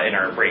in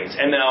our brains.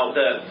 And now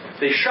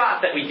the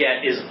shot that we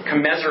get is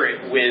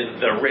commensurate with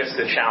the risk,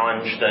 the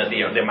challenge,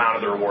 the amount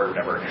of the reward, or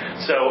whatever.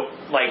 So,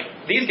 like,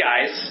 these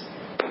guys,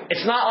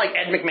 it's not like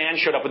Ed McMahon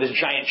showed up with his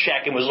giant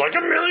check and was like,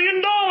 $1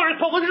 million,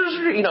 publishers,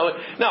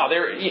 no,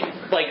 they're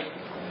like.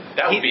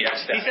 That would be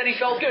ecstatic. He said he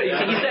felt good.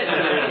 He said,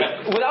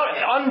 without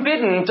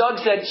unbidden, Doug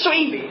said,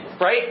 sweet,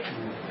 right?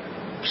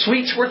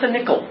 Sweet's worth a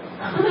nickel.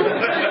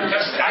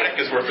 Static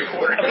is worth a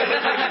quarter.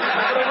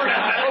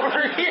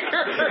 Over here,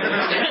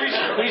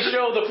 we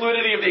show the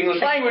fluidity of the English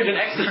language, and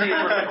ecstasy is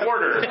worth a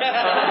quarter.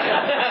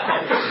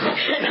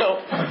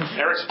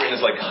 Eric's brain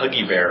is like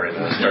Huggy Bear in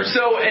Star Trek.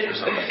 So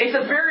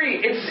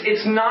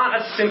it's not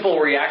a simple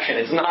reaction.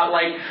 It's not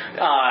like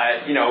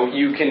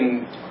you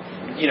can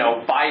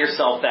buy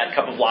yourself that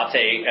cup of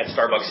latte at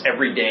Starbucks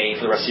every day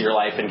for the rest of your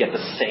life and get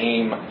the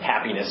same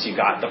happiness you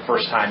got the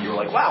first time you were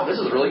like, wow, this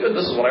is really good,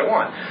 this is what I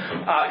want.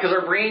 Because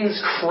our brains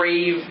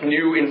crave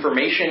new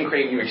information,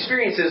 crave new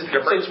experiences.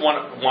 Your brains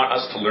want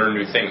us to learn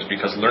new things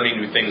because learning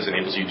new things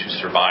enables you to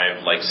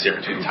survive like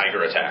saber-toothed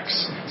tiger attacks.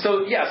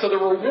 So the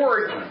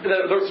reward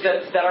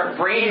that our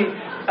brain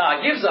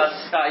gives us,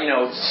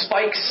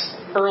 spikes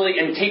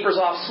early and tapers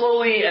off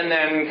slowly and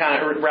then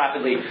kind of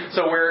rapidly.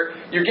 So where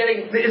you're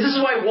getting, this is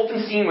why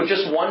Wolfenstein with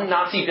just one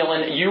Nazi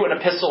villain, you and a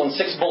pistol and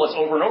 6 bullets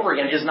over and over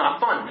again is not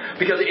fun.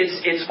 Because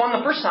it's fun the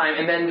first time,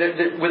 and then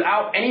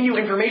without any new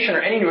information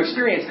or any new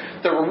experience,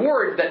 the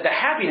reward, the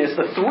happiness,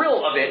 the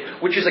thrill of it,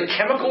 which is a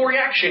chemical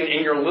reaction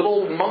in your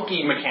little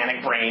monkey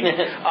mechanic brain,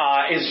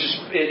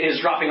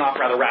 is dropping off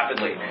rather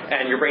rapidly.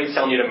 And your brain's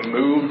telling you to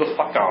move the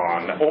fuck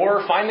on.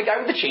 Or find the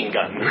guy with the chain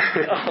gun.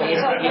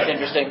 He's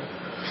interesting.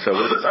 So,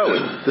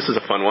 this is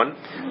a fun one.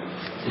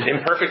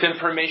 Imperfect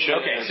information.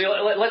 Okay, so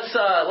let's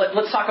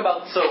talk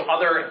about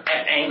other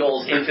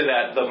angles into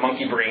the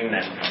monkey brain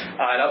then,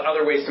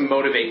 other ways to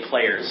motivate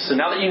players. So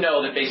now that you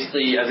know that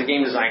basically as a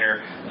game designer,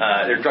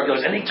 they're drug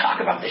dealers and they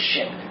talk about this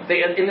shit.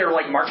 They in their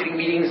like marketing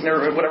meetings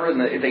and whatever, and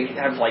they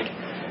have like.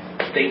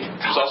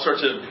 There's all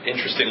sorts of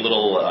interesting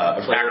little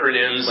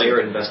acronyms.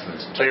 Player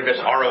investments. Player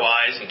investment,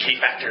 ROIs and K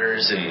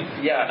factors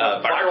and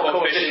viral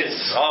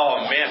coefficients.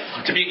 Oh,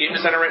 man. To be a game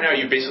designer right now,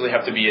 you basically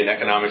have to be an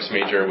economics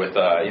major with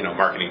a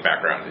marketing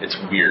background. It's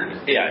weird.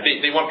 Yeah,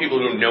 they want people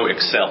who know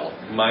Excel.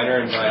 Minor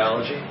in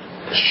biology?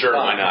 Sure,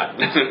 why not?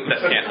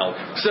 That can't help.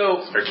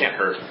 Or can't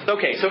hurt.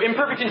 Okay, so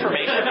imperfect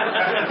information.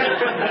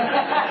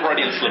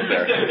 Freudian slip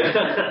there.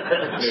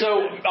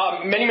 So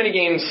many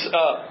games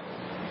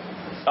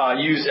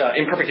use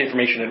imperfect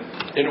information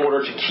in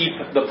order to keep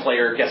the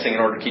player guessing, in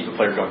order to keep the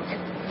player going.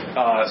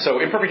 So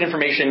imperfect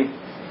information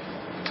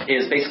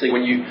is basically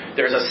when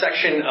there's a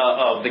section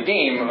of the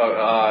game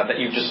that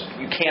you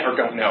can't or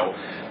don't know.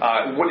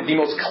 What the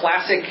most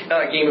classic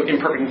game of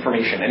imperfect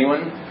information?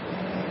 Anyone?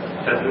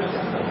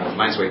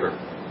 Minesweeper.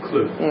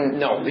 Clue.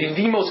 No,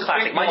 the most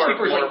classic.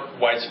 Minesweeper is more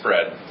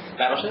widespread.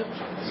 Battleship?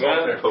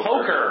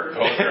 Poker.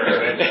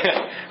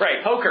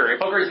 Right, poker.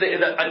 Poker is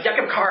a deck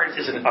of cards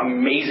is an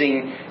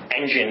amazing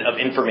engine of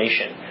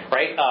information,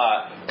 right?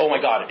 Oh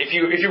my God! If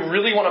you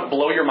really want to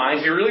blow your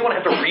minds, if you really want to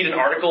have to read an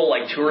article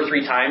like 2 or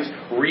 3 times,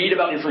 read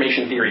about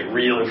information theory,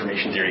 real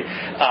information theory,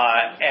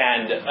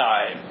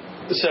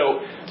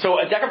 so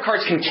a deck of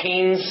cards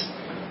contains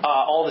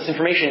all this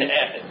information.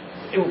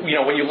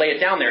 When you lay it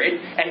down there, in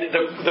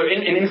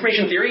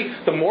information theory,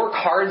 the more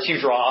cards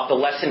you draw, the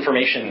less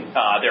information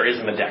there is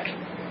in the deck.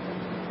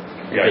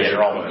 Yeah,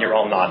 you're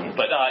all nodding,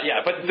 but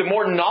but the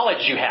more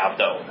knowledge you have,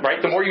 though,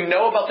 right? The more you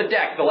know about the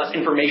deck, the less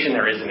information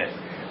there is in it.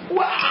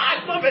 Wow,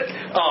 I love it.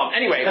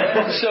 Anyway,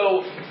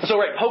 so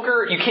right,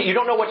 poker, you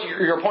don't know what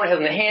your opponent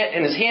has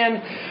in his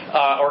hand,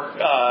 or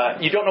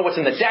you don't know what's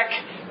in the deck.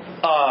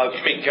 You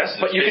make guesses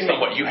based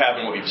on what you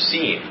have and what you've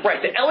seen.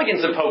 Right. The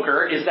elegance of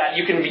poker is that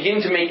you can begin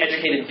to make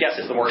educated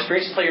guesses. The more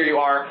experienced player you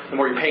are, the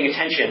more you're paying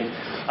attention,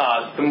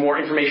 the more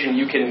information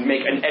you can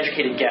make an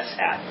educated guess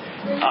at.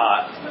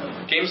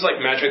 Games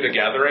like Magic the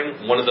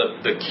Gathering, one of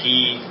the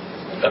key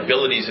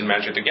abilities in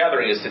Magic the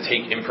Gathering is to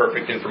take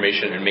imperfect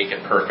information and make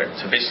it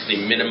perfect. To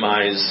basically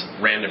minimize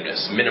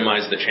randomness,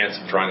 minimize the chance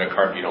of drawing a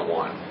card you don't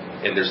want.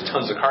 And there's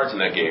tons of cards in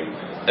that game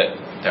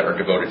that are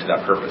devoted to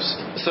that purpose.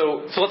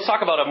 So let's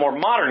talk about a more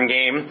modern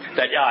game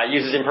that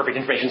uses imperfect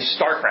information,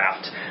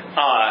 StarCraft.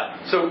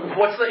 So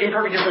what's the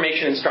imperfect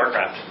information in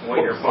StarCraft? What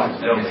your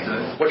opponent's building.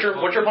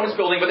 What your opponent's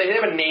building, but they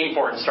have a name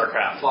for it in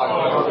StarCraft.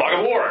 Flag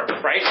of War,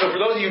 right? So for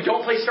those of you who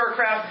don't play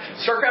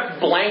StarCraft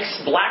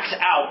blacks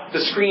out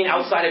the screen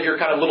outside of your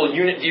kind of little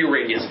unit view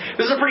radius.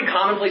 This is a pretty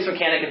commonplace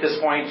mechanic at this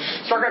point.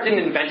 StarCraft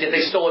didn't invent it.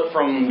 They stole it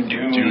from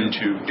Dune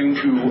 2. Dune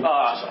 2.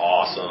 That's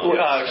awesome.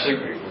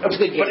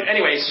 But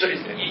anyway, so,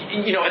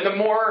 and the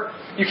more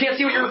you can't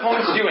see what your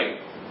opponent's doing,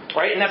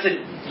 right? And that's a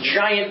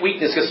giant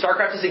weakness because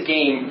StarCraft is a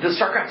game.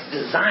 StarCraft's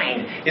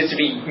design is to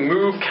be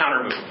move,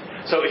 counter move.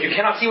 So if you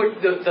cannot see what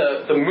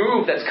the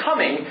move that's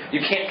coming, you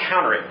can't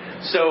counter it.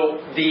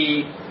 So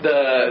the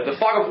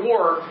fog of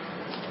war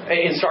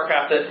in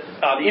StarCraft,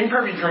 the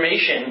imperfect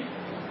information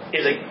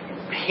is a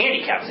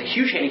handicap. It's a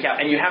huge handicap,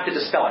 and you have to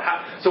dispel it.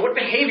 So what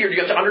behavior do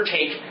you have to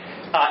undertake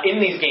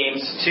in these games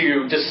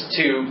to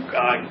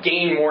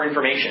gain more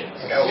information?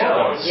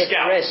 Scout.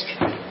 Risk.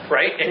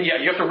 Right? And you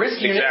have to risk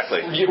units.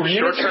 Exactly.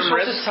 Short-term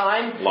risk,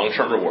 time.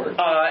 Long-term reward.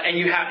 And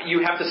you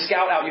have to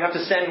scout out. You have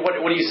to send. What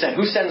do you send?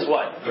 Who sends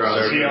what?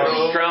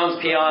 Drones,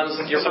 peons.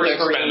 Your first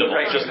marine,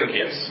 right? Just in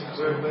case.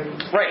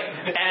 Right.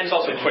 And it's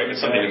also equipment.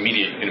 Something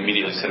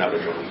immediately send out a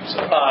drone.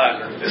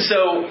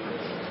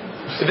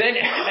 Then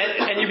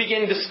and you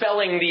begin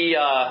dispelling the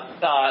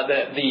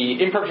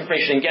imperfect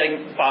information and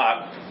getting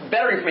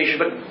better information,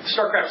 but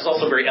StarCraft is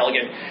also very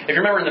elegant. If you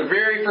remember in the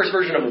very first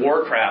version of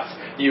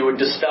Warcraft, you would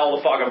dispel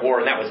the fog of war,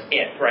 and that was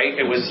it, right?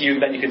 It was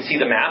then you could see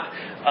the map.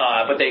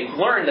 But they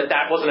learned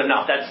that wasn't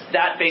enough.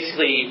 That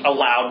basically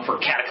allowed for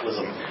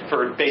cataclysm,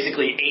 for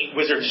basically 8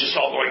 wizards just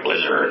all going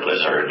blizzard,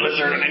 blizzard,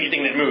 blizzard, and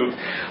anything that moved.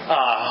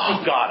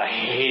 Oh God, I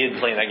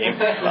hated playing that game.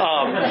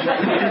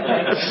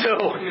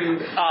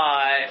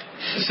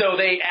 So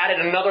they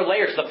added another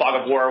layer to the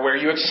fog of war where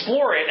you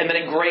explore it and then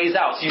it grays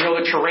out. So you know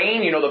the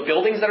terrain, you know the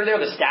buildings that are there,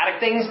 the static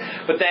things,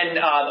 but then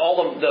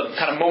all the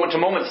kind of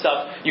moment-to-moment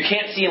stuff you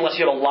can't see unless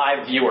you have a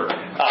live viewer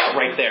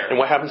right there. And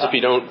what happens if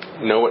you don't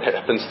know what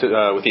happens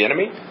with the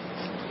enemy?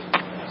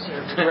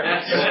 Tank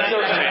rush.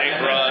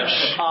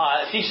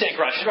 Siege tank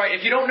rush. Right.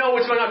 If you don't know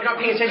what's going on, if you're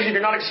not paying attention, if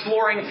you're not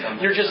exploring,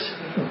 you're just,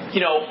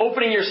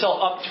 opening yourself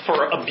up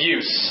for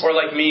abuse. Or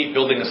like me,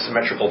 building a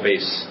symmetrical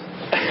base.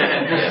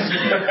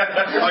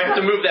 I have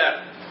to move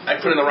that. I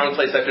put it in the wrong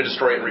place. I have to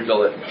destroy it and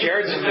rebuild it.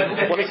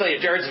 Let me tell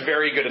you, Jared's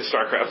very good at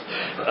StarCraft.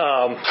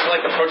 I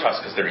like the Protoss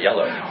because they're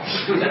yellow.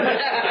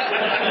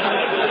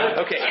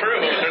 Okay. It's true.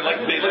 They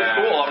look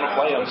cool. I'm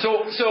gonna play them.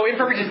 So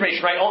imperfect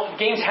information, right? All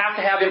games have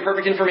to have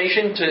imperfect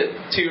information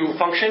to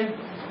function.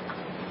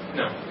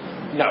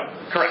 No.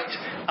 Correct.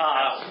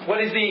 What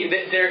is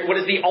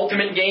the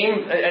ultimate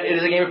game? It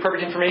is a game of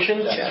perfect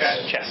information.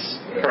 Chess.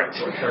 Correct.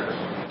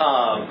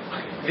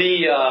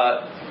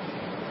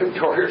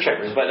 Or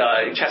checkers, but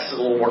chess is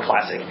a little more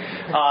classic.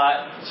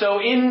 So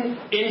in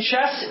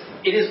chess,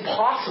 it is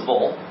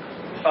possible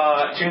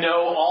to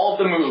know all of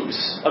the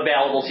moves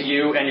available to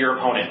you and your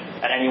opponent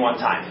at any one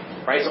time.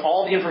 Right? So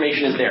all the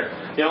information is there.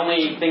 The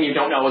only thing you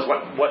don't know is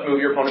what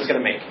move your opponent's going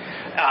to make.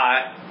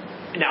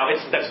 Now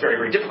that's very,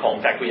 very difficult.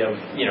 In fact, we have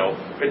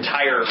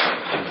entire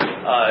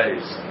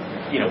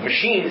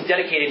machines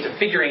dedicated to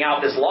figuring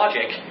out this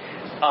logic.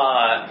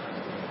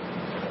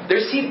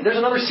 There's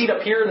another seat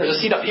up here, and there's a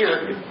seat up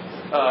here.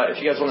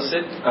 If you guys want to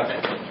sit. Okay.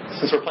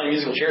 Since we're playing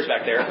musical chairs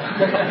back there.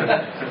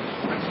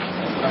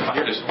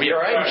 We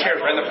have 2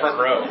 chairs right in the front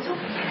row.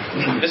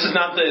 This is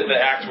not the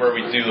act where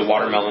we do the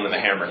watermelon and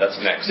the hammer. That's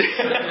next. So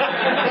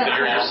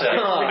you're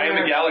yourself. I am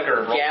the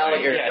Gallagher of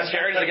role-playing. Yes,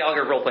 Jared is the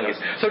Gallagher of role-playing.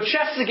 So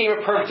chess is a game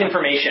of perfect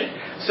information.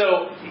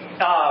 So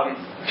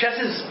chess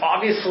has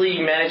obviously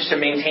managed to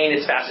maintain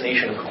its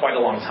fascination for quite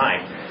a long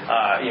time.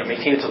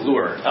 Maintain its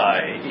allure.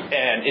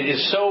 And it is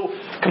so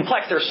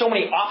complex. There are so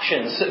many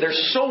options.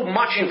 There's so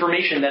much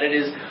information that it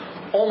is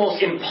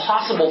almost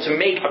impossible to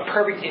make a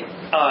perfect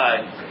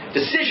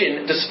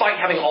decision despite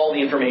having all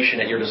the information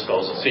at your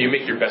disposal. So you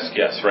make your best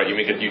guess, right?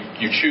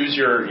 You choose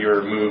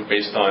your move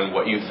based on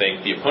what you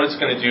think the opponent's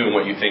going to do and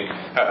what you think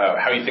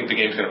how you think the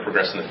game's going to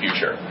progress in the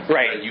future.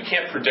 Right. You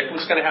can't predict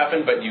what's going to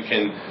happen, but you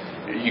can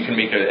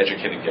make an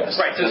educated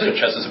guess. Right. So that's what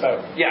chess is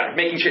about. Yeah,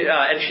 making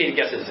educated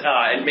guesses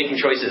and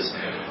making choices.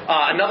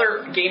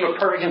 Another game of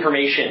perfect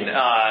information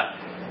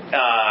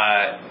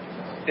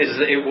is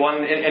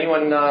anyone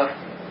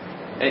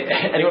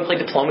play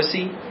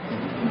Diplomacy?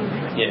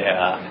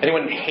 Yeah.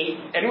 Anyone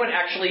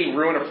actually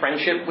ruin a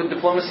friendship with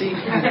Diplomacy?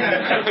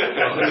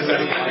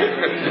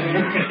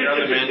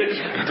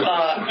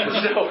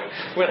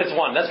 That's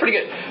one. That's pretty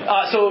good.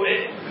 So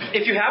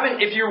if you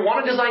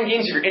want to design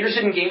games, if you're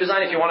interested in game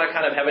design, if you want to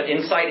kind of have an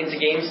insight into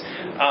games,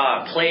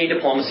 play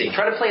Diplomacy.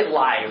 Try to play it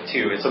live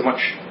too. It's a much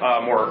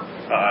more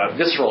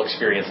visceral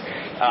experience.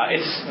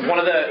 It's one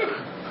of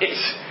the.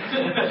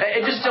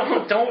 Just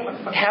don't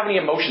have any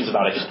emotions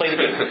about it. Just play the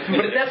game.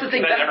 But that's the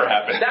thing. That never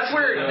happens. That's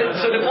where.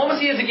 So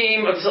Diplomacy is a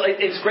game of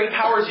its great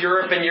powers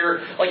Europe, and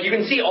you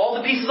can see all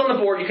the pieces on the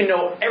board. You can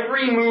know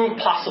every move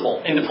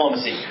possible in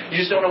Diplomacy. You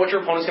just don't know what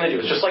your opponent's going to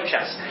do. It's just like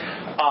chess.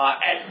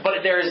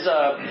 But there's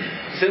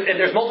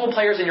multiple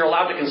players, and you're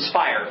allowed to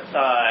conspire,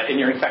 and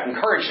you're in fact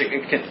encouraged to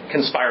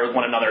conspire with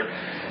one another.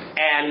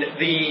 And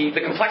the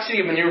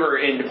complexity of maneuver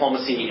in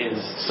Diplomacy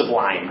is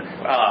sublime.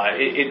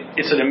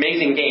 It's an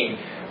amazing game.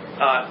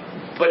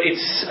 But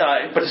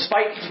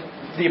despite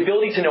the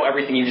ability to know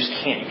everything, you just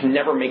can't. You can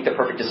never make the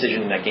perfect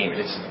decision in that game.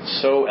 It's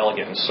so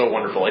elegant and so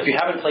wonderful. If you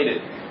haven't played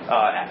it,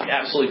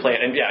 absolutely play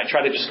it. And I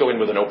try to just go in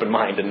with an open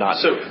mind and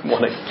not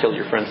want to kill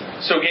your friends.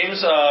 So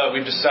games,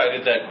 we've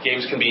decided that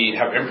games can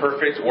have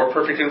imperfect or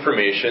perfect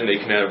information. They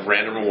can have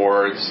random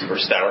rewards or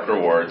static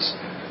rewards.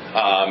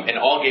 And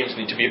all games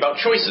need to be about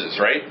choices,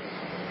 right?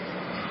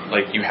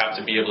 Like, you have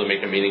to be able to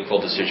make a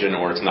meaningful decision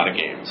or it's not a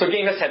game. So a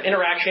game has to have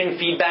interaction,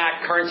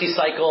 feedback, currency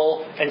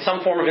cycle, and some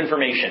form of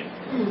information.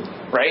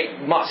 Right?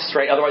 Must,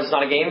 right? Otherwise it's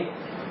not a game?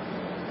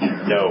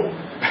 No.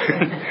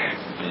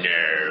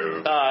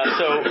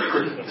 So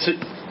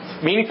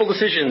meaningful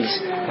decisions.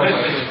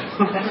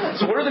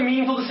 So what are the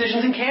meaningful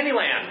decisions in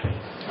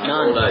Candyland?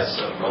 None.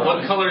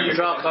 What color you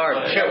draw a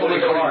card?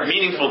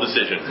 Meaningful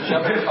decision.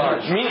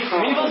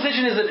 Meaningful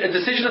decision is a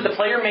decision that the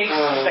player makes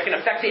that can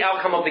affect the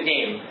outcome of the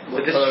game.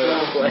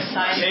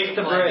 Take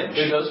the bridge.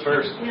 Who goes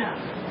first? Yeah.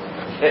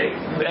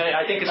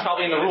 I think it's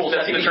probably in the rules.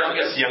 That's the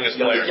youngest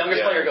player.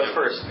 Youngest player goes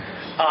first.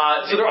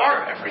 So there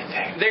are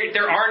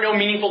no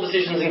meaningful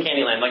decisions in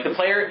Candyland. Like the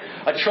player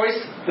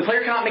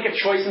cannot make a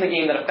choice in the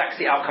game that affects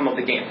the outcome of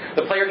the game.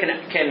 The player can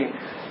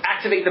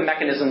activate the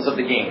mechanisms of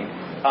the game.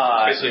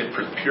 Basically a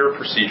pure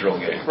procedural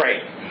game.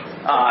 Right.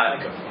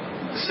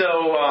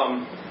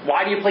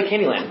 Why do you play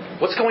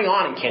Candyland? What's going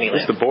on in Candyland?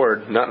 It's the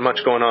board. Not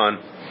much going on.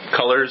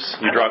 Colors.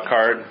 You draw a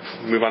card.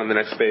 Move on to the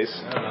next space.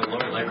 I don't know.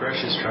 Lord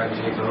Licorice is trying to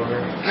take over.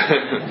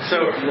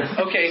 So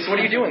what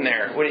are you doing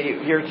there?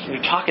 You're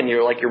talking.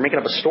 You're making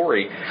up a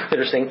story.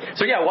 Interesting.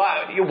 So yeah,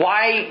 why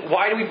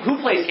do we? Who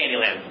plays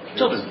Candyland?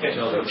 Children. Right?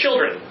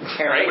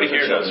 Everybody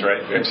here does,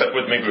 right? Except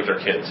maybe with their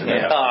kids.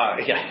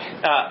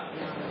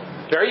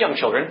 Very young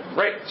children,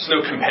 right? There's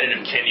no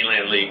competitive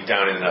Candyland league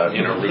down in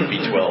Route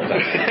B12.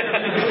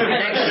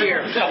 Next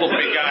year. A couple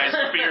big guys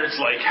with beards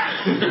I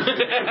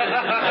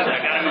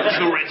gotta move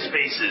 2 red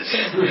spaces.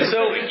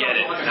 So we get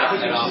it.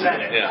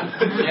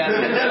 Yeah.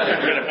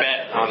 We're gonna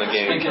bet on the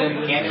game.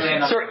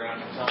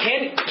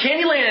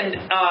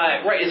 Candyland,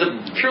 right, is a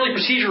purely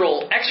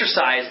procedural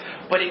exercise,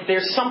 but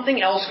there's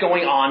something else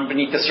going on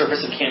beneath the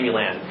surface of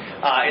Candyland.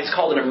 It's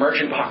called an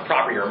emergent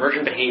property or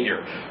emergent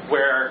behavior,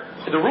 where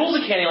the rules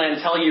of Candyland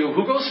tell you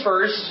who goes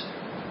first,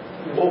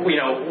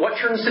 what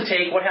turns to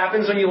take, what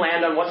happens when you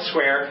land on what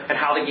square, and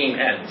how the game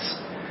ends.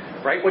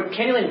 Right? What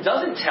Candyland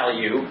doesn't tell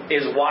you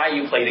is why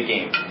you play the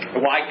game,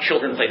 and why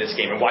children play this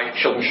game, and why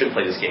children should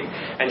play this game.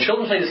 And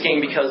children play this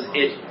game because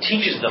it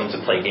teaches them to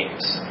play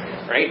games.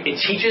 Right? It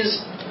teaches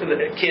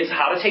the kids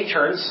how to take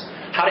turns,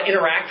 how to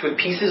interact with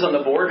pieces on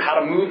the board, how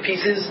to move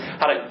pieces,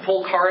 how to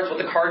pull cards, what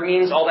the card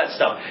means, all that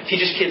stuff. It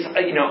teaches kids,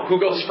 who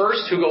goes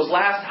first, who goes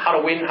last, how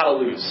to win, how to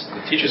lose.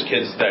 It teaches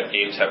kids that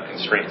games have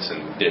constraints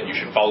and that you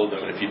should follow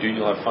them, and if you do,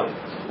 you'll have fun.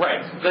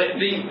 Right.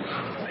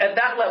 At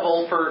that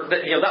level,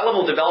 that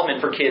level of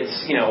development for kids,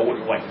 4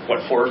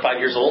 or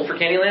 5 years old for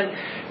Candyland,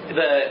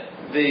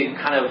 the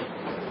kind of,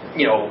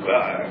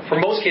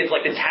 for most kids,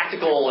 like the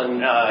tactical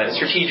and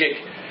strategic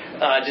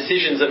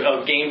decisions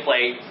of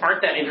gameplay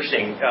aren't that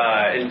interesting.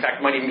 In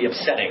fact, might even be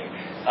upsetting.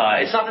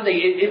 It's not that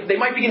they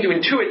might begin to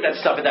intuit that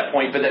stuff at that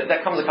point, but that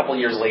comes a couple of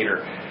years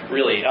later,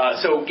 really.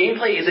 So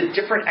gameplay is a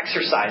different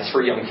exercise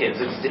for young kids.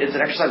 It's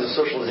an exercise of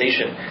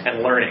socialization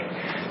and learning.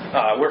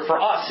 Where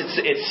for us,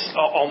 it's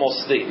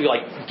almost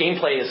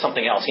gameplay is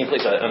something else.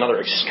 Gameplay is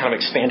another kind of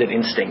expanded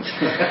instinct.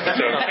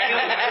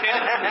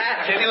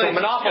 Candyland,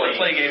 Monopoly.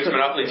 Play games.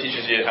 Monopoly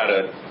teaches you how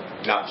to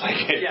not play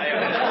games.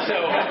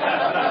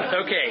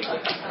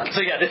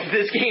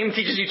 This game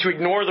teaches you to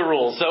ignore the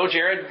rules. So,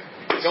 Jared,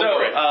 go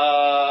for it.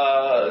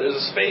 There's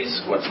a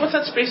space. What's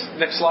that space?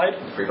 Next slide.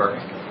 Free parking.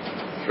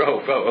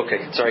 Oh,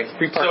 okay. Sorry.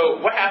 Free parking. So,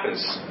 what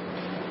happens?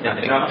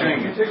 Nothing.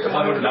 Nothing.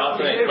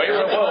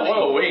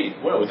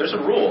 Whoa. There's a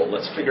rule.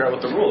 Let's figure out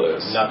what the rule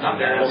is. Nothing.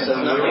 Okay.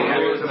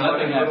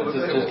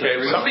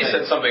 Somebody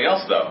said something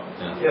else, though.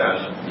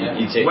 Yeah.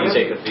 You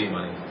take the fee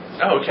money.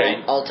 Oh,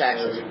 okay. All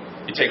taxes.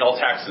 You take all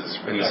taxes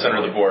in the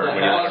center of the board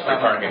when you're free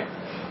parking.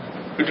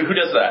 Who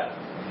does that?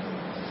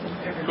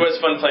 Who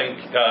has fun playing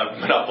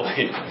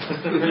Monopoly?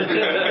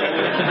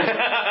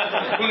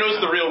 Who knows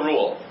the real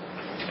rule?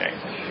 Okay.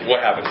 What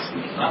happens?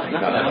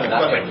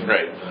 Nothing.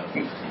 Right.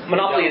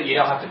 Monopoly.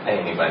 You don't have to pay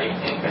anybody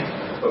anything.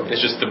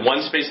 It's just the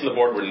one space on the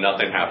board where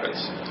nothing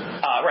happens.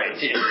 Right.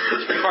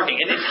 It's free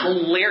parking, and it's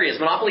hilarious.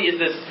 Monopoly is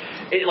this.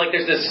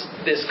 There's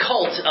this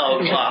cult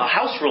of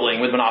house ruling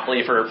with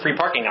Monopoly for free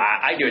parking.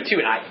 I do it too,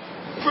 and I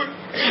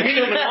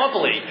hate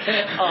Monopoly.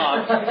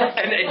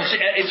 And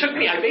it took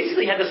me. I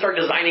basically had to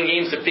start designing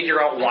games to figure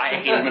out why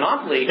I hated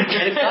Monopoly,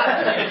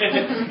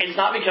 and it's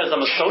not because I'm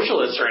a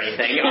socialist or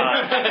anything.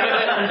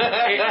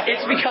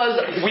 It's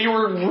because we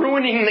were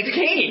ruining the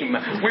game.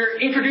 We're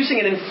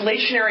introducing an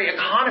inflationary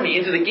economy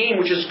into the game,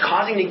 which is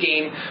causing the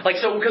game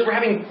because we're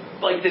having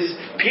this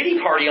pity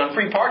party on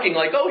free parking,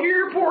 oh,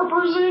 here, poor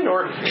person,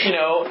 or you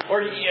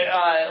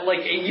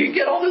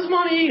get all this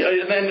money,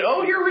 and then,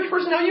 oh, here, rich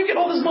person, now you get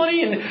all this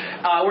money, and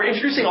we're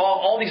introducing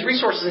all these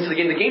resources into the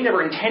game the game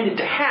never intended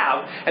to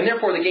have, and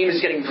therefore the game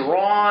is getting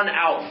drawn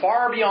out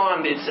far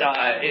beyond its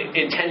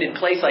intended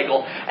play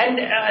cycle,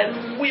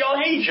 and we all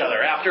hate each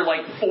other after 4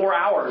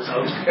 hours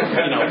of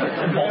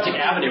Baltic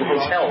Avenue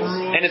hotels.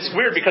 And it's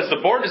weird because the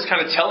board is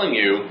kind of telling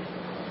you,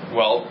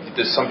 well,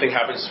 something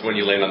happens when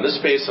you land on this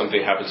space,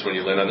 something happens when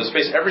you land on this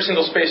space. Every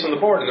single space on the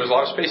board, and there's a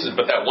lot of spaces,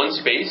 but that one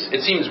space,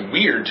 it seems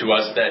weird to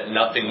us that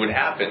nothing would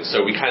happen.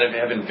 So we kind of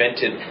have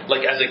invented,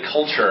 as a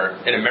culture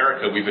in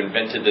America, we've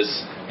invented this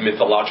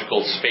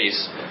mythological space.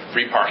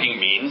 Free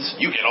parking means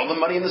you get all the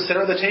money in the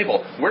center of the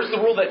table. Where's the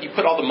rule that you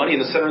put all the money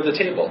in the center of the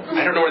table?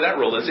 I don't know where that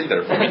rule is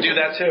either. We do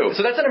that too.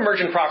 So that's an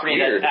emergent property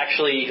that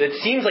actually, it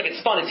seems like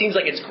it's fun, it seems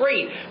like it's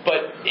great,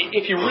 but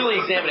if you really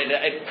examine it,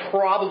 it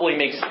probably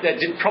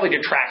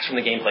detracts from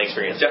the gameplay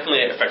experience.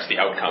 Definitely it affects the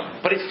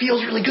outcome. But it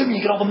feels really good when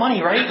you get all the money,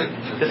 right?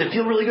 Does it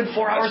feel really good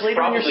 4 hours later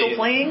when you're still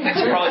playing?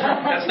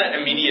 That's that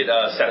immediate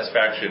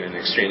satisfaction in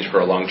exchange for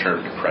a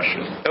long-term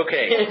depression.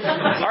 Okay.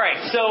 All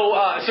right. So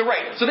our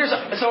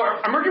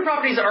emergent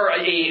properties are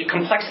a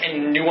complex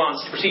and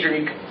nuanced procedure,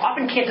 and you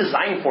often can't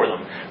design for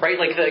them, right?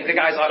 The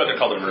guys. But they're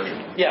called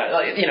emergent. Yeah.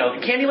 The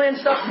Candyland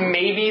stuff,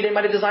 maybe they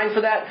might have designed for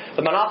that.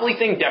 The Monopoly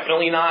thing,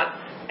 definitely not.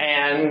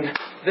 And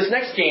this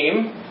next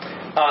game,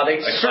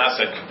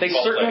 classic. They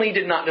certainly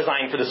did not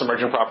design for this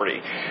emergent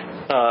property.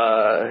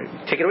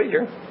 Take it away,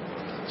 Jared.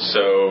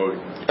 So.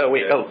 Oh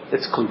wait. Oh,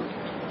 it's Clue.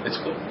 It's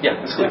Clue.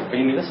 Yeah, it's Clue. Are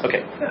you new to this?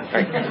 Okay. All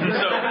right.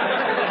 So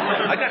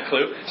I got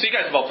Clue. So you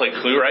guys have all played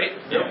Clue, right?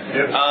 Yep.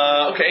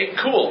 Okay.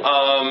 Cool.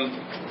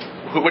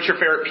 What's your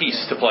favorite piece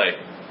to play?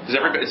 Does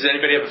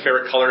anybody have a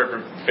favorite color,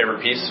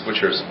 favorite piece?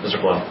 What's yours? Mr.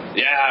 Plum.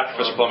 Yeah,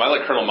 Professor Plum. I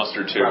like Colonel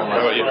Mustard too. How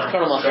about you?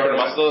 Colonel Mustard.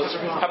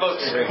 How about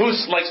who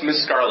likes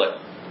Miss Scarlet?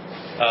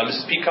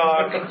 Mrs.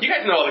 Peacock. You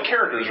guys know all the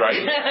characters, right?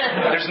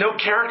 There's no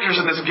characters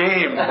in this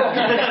game.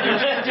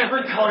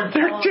 Different color.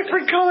 They're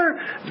different color.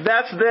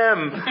 That's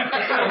them.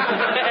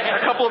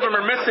 A couple of them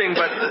are missing,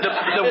 but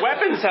the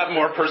weapons have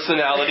more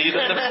personality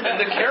than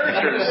the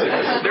characters.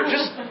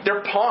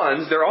 They're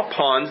pawns. They're all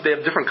pawns. They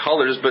have different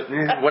colors, but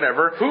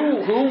whatever.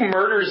 Who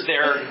murders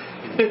their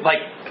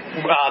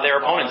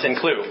opponents in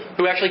Clue?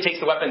 Who actually takes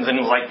the weapons and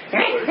is like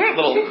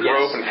little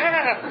rope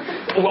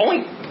and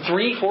only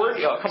 3, 4.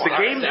 Oh, come on. The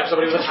game.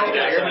 Somebody with a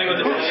dagger.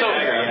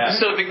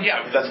 So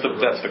that's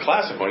the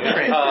classic one.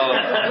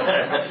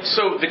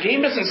 So the game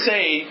doesn't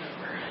say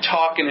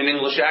talk in an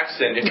English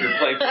accent if you're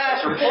playing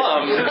Professor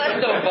Plum. That's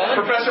so fun.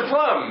 Professor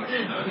Plum.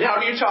 How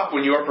do you talk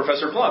when you are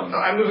Professor Plum?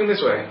 I'm moving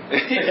this way.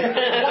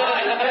 Why?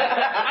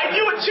 I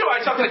knew it too.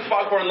 I talk like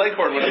Foghorn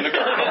Leghorn when I'm the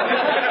Colonel.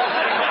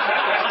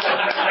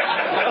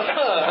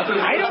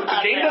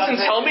 The game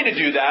doesn't tell me to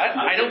do that.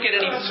 I don't get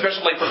any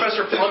special, like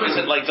Professor Plum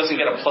doesn't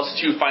get a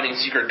 +2 finding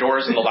secret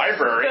doors in the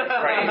library,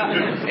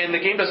 right? And the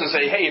game doesn't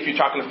say, hey, if you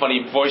talk in a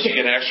funny voice, you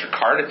get an extra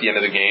card at the end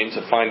of the game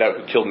to find out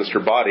who killed Mr.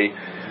 Body.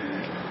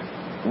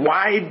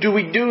 Why do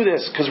we do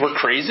this? Because we're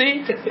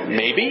crazy?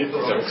 Maybe.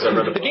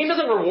 The game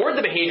doesn't reward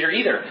the behavior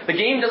either. The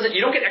game doesn't.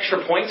 You don't get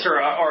extra points or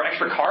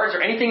extra cards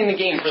or anything in the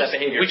game for that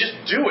behavior. We just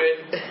do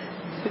it,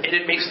 and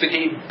it makes the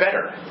game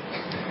better.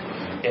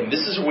 And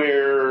this is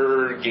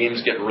where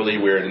games get really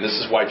weird, and this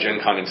is why Gen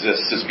Con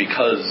exists, is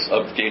because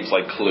of games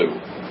like Clue.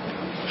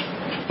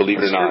 Believe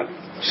it or not.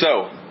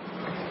 So,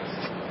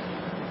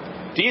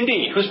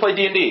 D&D. Who's played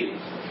D&D?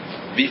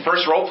 The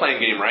first role-playing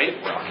game, right?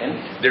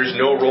 There's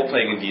no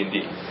role-playing in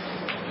D&D.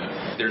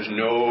 There's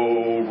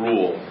no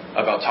rule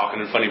about talking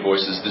in funny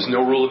voices. There's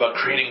no rule about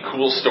creating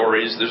cool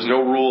stories. There's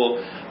no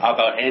rule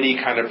about any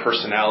kind of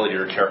personality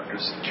or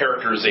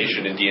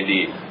characterization in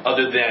D&D,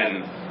 other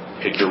than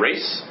pick your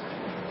race,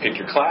 pick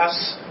your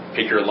class,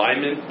 pick your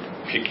alignment,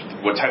 pick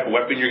what type of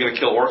weapon you're going to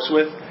kill orcs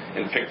with,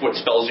 and pick what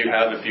spells you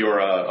have if you're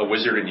a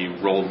wizard and you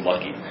rolled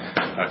lucky.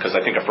 Because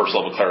I think a first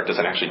level cleric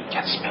doesn't actually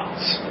get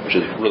spells, which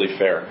is really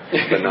fair,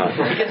 but not.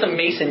 He gets a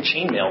mace and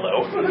chainmail,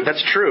 though.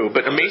 That's true,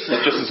 but a mace is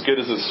just as good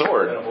as a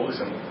sword.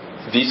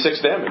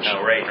 D6 damage.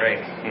 Oh, right.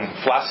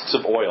 Flasks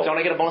of oil. Don't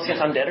I get a bonus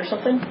against undead or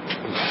something?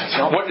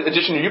 No. What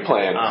edition are you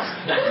playing?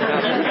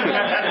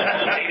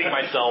 Dating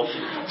myself.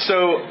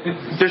 So,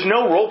 there's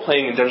no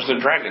role-playing in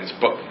Dungeons & Dragons,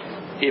 but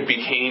it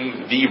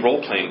became the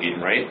role-playing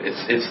game, right?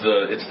 It's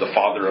the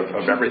father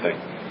of everything.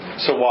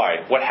 So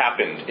why? What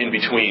happened in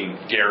between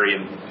Gary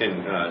and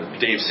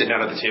Dave sitting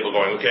down at the table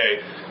going, okay,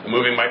 I'm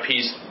moving my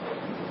piece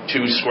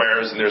 2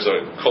 squares and there's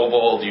a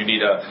kobold, you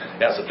need a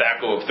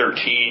Thacko of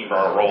 13 for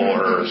a roll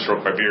or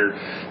stroke my beard.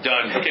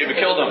 Done. Okay, we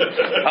killed him.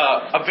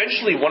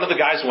 Eventually one of the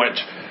guys went,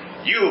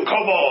 you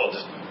kobold,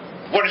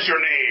 what is your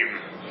name?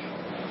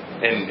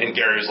 And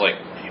Gary's like,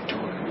 what are you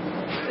doing?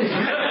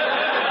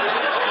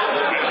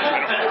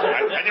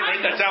 I didn't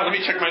write that down. Let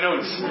me check my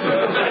notes.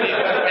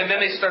 And then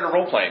they started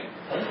role-playing.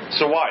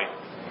 So why?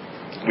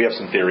 We have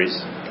some theories.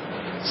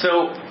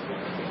 So,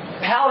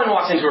 Paladin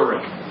walks into a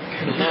room.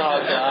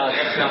 Oh, God.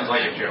 That sounds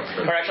like a joke.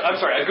 Or actually, I'm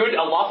sorry,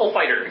 a lawful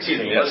fighter.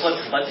 Excuse me. Yes.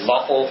 Let's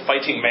Lawful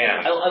fighting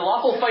man. A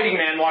lawful fighting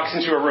man walks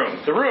into a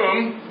room. The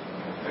room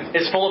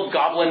is full of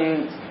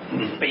goblin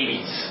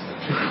babies.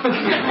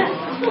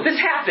 This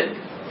happened.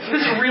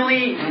 This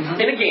really,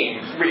 in a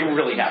game,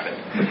 really happened.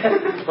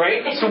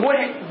 Right? So what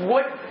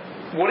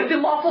did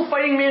the lawful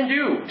fighting man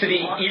do to the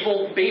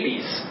evil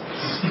babies?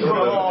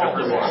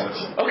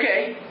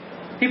 Okay.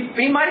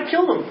 He might have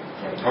killed them.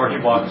 Or he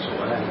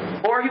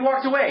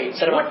walks away.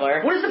 Set him on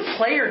fire. What is the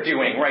player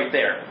doing right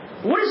there?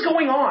 What is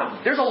going on?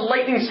 There's a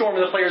lightning storm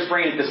in the player's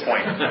brain at this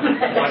point.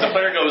 The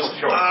player goes,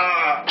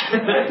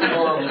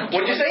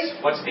 What did you say?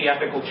 What's the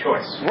ethical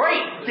choice?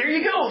 Right, there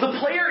you go. The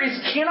player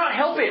cannot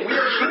help it. We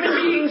are human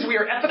beings. We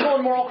are ethical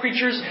and moral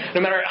creatures,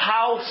 no matter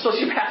how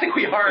sociopathic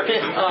we are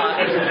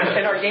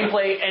in our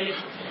gameplay.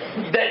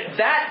 And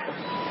that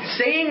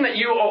saying that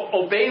you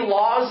obey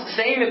laws,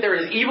 saying that there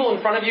is evil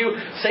in front of you,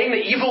 saying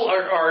that evil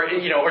or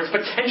it's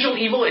potential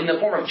evil in the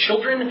form of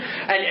children,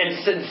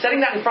 and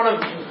setting that in front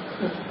of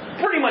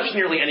pretty much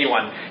nearly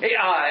anyone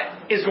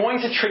is going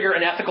to trigger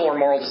an ethical or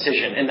moral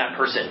decision in that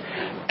person.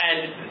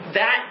 And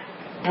that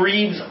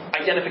breeds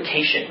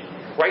identification,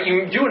 right?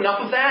 You do enough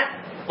of that,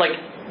 like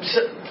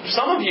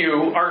some of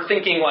you are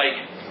thinking like,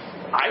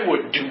 I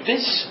would do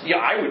this. Yeah,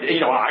 I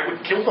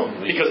would kill them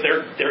because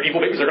they're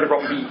evil babies. They're going to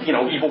grow up and be,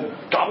 evil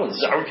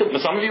goblins. I would kill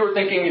them. Some of you are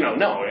thinking,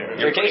 no,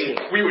 you're crazy.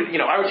 I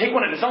would take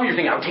one. And some of you are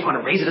thinking, I would take one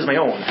and raise it as my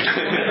own. And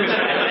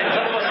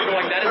some of us are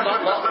going, that is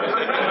not lawful.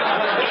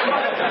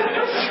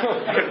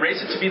 could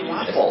raise it to be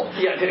lawful.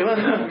 Yeah,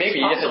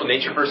 maybe. It's also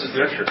nature versus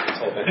nurture. It's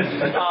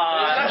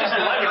not just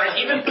eleven, right?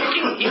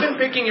 Even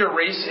picking your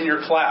race in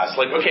your class.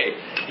 Like, okay,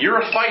 you're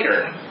a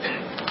fighter.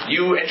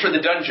 You enter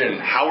the dungeon.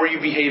 How are you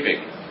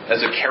behaving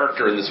as a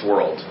character in this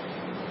world?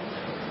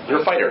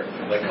 You're a fighter.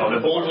 Like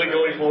boldly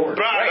going forward.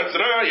 Right.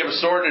 You have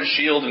a sword and a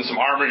shield and some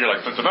armor. You're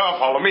like,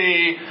 follow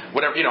me.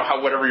 Whatever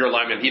whatever your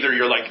alignment. Either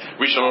you're like,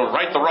 we shall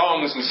right the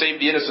wrongs and save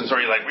the innocents, or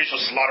you're like, we shall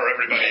slaughter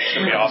everybody. It's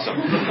gonna be awesome.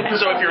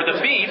 So if you're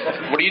the thief,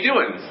 what are you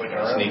doing?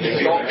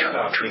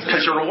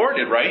 Because you're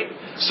rewarded, right?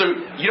 So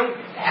you don't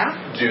have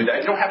to do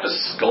that. You don't have to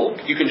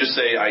skulk. You can just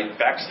say, I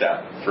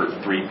backstab for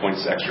 3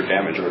 points extra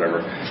damage or whatever.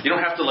 You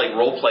don't have to like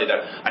role play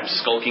that I'm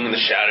skulking in the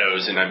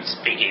shadows and I'm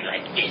speaking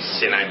like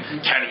this and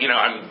I'm kind of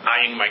I'm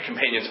eyeing my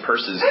companion's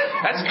purses.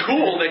 That's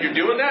cool that you're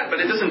doing that,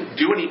 but it doesn't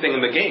do anything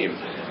in the game.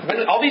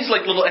 And all these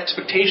like little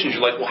expectations,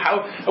 you're like, well,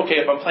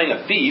 if I'm playing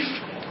a thief,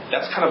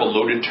 that's kind of a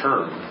loaded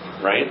term,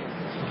 right?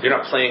 You're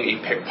not playing a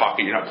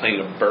pickpocket, you're not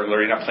playing a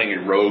burglar, you're not playing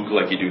a rogue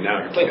like you do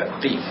now. You're playing a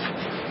thief.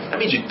 That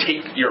means you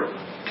take your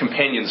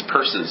companion's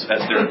purses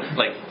as they're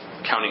like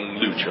counting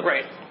loot.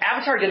 Right.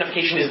 Avatar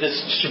identification is this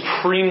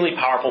supremely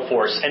powerful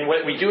force, and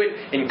we do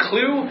it in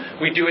Clue,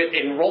 we do it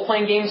in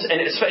role-playing games, and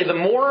it's the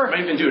more... I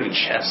might even do it in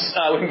chess.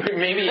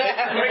 Maybe...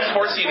 It makes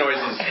horsey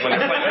noises when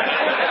they're playing.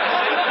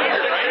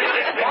 Weird,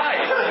 right? Why?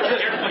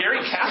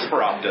 Gary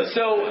Kasparov does.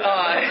 So, he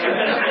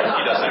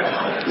doesn't.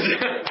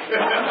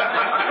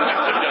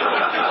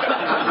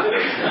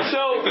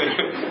 So,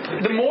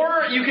 the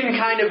more you can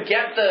kind of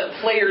get the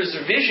player's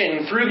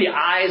vision through the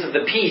eyes of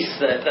the piece,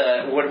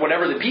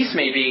 whatever the piece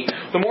may be,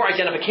 the more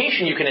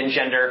identification you can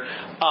engender.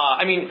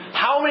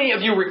 How many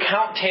of you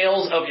recount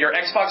tales of your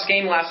Xbox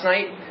game last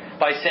night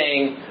by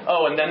saying,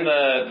 oh, and then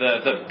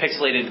the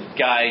pixelated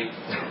guy,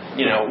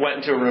 went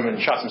into a room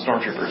and shot some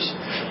stormtroopers?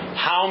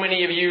 How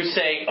many of you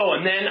say, oh,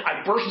 and then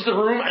I burst into the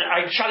room, and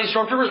I shot these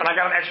stormtroopers, and I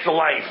got an extra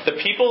life? The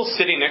people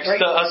sitting next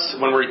to us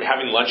when we're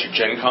having lunch at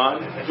Gen Con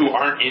who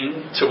aren't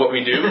into what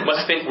we do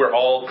must think we're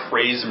all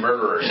crazed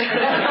murderers.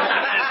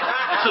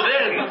 So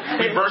then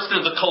we burst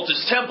into the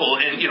cultist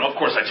temple, and of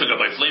course I took out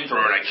my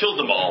flamethrower and I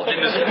killed them all. And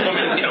this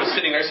woman,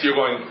 sitting next to you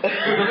going,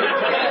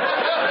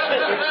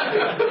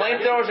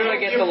 flamethrowers are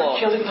against the law.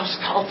 Killing those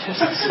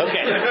cultists.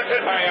 Okay.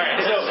 All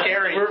right. So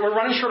scary. We're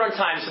running short on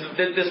time. So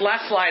this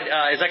last slide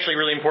is actually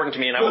really important to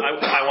me, and I want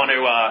to I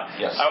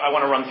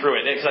want to run through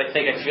it because I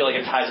feel like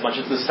it ties a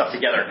bunch of this stuff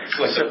together. It's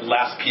like the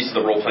last piece of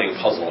the role-playing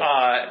puzzle.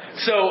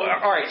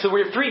 All right. So we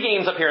have 3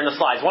 games up here in the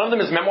slides. One of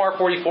them is Memoir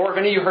 44. Have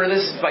any of you heard of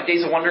this? By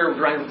Days of Wonder,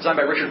 designed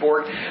by Richard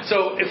Borg.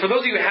 So for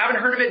those of you who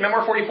haven't heard of it,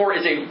 Memoir 44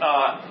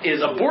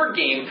 is a board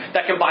game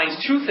that combines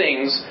 2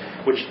 things,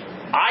 which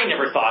I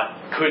never thought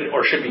could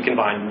or should be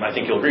combined. I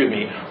think you'll agree with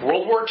me.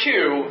 World War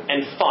II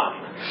and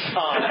fun.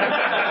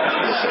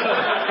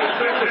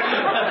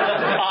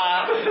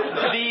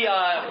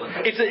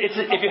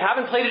 If you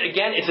haven't played it,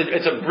 again,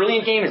 it's a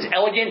brilliant game. It's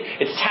elegant.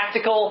 It's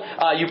tactical.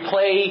 You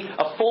play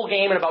a full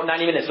game in about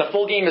 90 minutes. The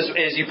full game is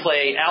you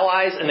play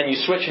allies, and then you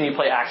switch and you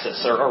play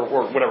Axis, or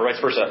whatever, vice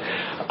versa.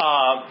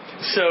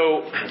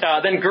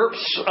 Then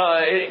GURPS.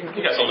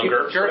 You guys all know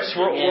GURPS? GURPS,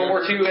 World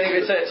War II.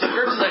 So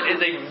GURPS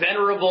is a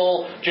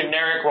venerable,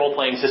 generic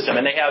role-playing system,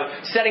 and they have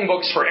setting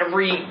books for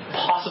every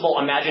possible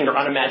imagined or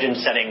unimagined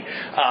setting,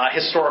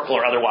 historical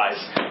or otherwise.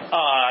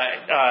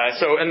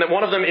 And then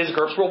one of them is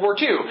GURPS World War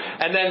II.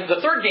 And then the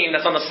third game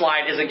that's on the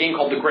slide is a game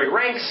called The Grey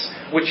Ranks,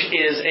 which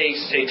is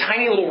a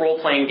tiny little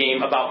role-playing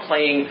game about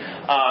playing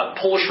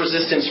Polish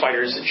resistance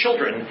fighters,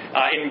 children,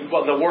 in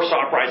the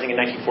Warsaw Uprising in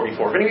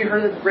 1944. Have any of you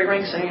heard of The Grey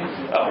Ranks?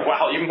 Oh,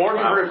 wow. You've more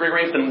than heard of Grey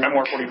Ranks than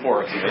Memoir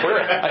 44.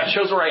 It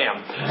shows where I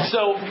am.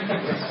 So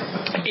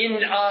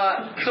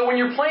when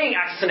you're playing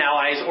Axis and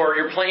Allies, or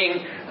you're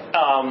playing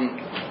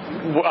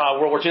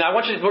World War II,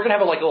 we're going to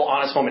have a little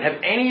honest moment.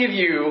 Have any of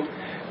you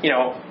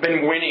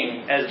been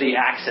winning as the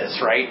Axis,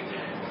 right?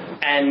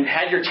 And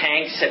had your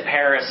tanks at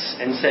Paris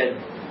and said,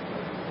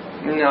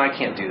 no, I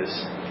can't do this.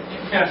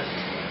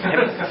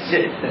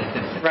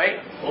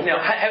 Right?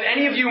 Have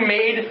any of you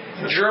made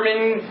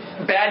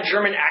bad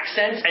German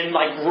accents and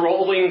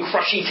rolling,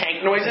 crushy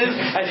tank noises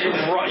as you've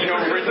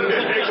ridden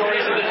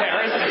victorious into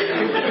Paris?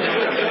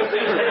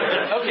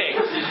 Okay.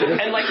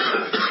 And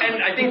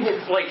I think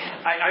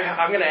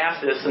I'm going to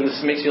ask this, and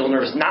this makes me a little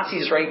nervous.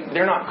 Nazis, right?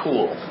 They're not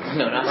cool.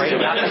 No, Nazis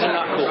are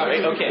not cool,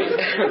 right? Okay.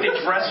 They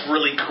dress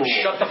really cool.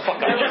 Shut the fuck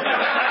up.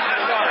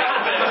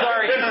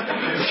 Sorry.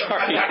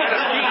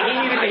 He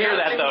needed to hear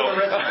that, though.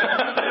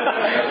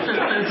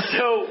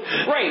 So,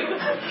 right.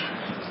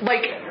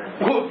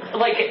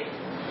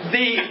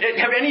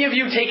 Have any of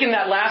you taken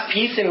that last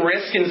piece in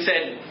Risk and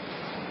said,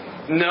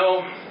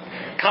 no,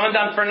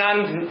 Commandant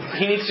Fernand,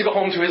 he needs to go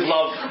home to his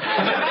love.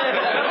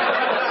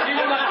 He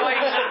will not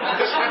fight.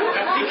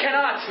 He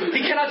cannot.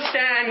 cannot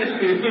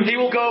stand. He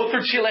will go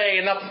through Chile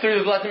and up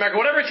through Latin America,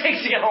 whatever it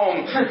takes to get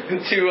home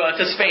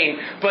to Spain.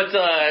 But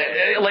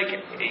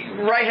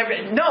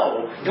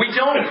no, we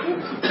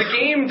don't. The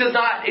game does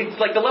not. It's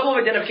like the level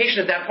of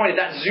identification at that point, at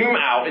that zoom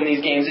out in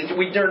these games.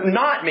 They're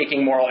not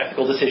making moral,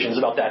 ethical decisions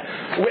about that,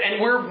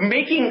 and we're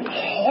making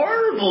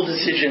horrible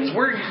decisions.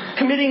 We're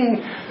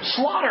committing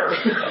slaughter.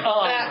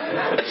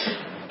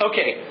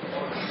 Okay.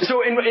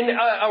 So in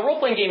a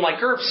role-playing game like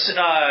GURPS,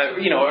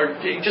 or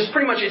just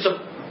pretty much it's a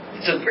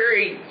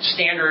very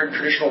standard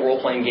traditional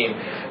role-playing game.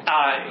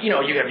 You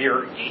have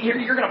you're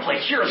going to play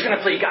heroes, you're going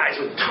to play guys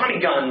with Tommy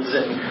guns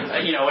and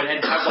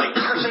have like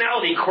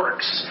personality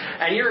quirks,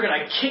 and you're going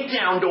to kick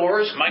down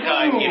doors. My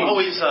guy, he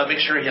always make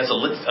sure he has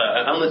an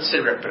unlit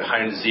cigarette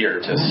behind his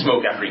ear to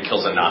smoke after he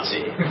kills a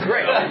Nazi.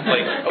 Right.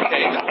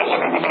 Okay.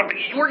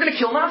 We're going to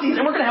kill Nazis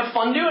and we're going to have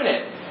fun doing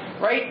it.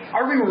 Right?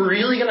 Are we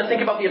really going to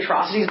think about the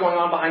atrocities going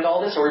on behind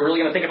all this? Or are we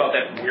really going to think about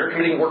that we're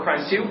committing war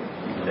crimes too?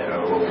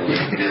 No.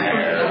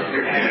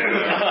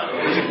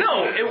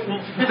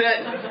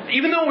 That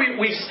even though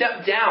we've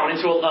stepped down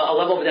into a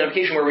level of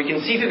identification where we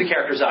can see through the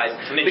character's eyes.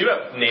 And they do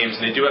have names,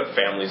 and they do have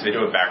families, they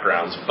do have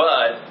backgrounds,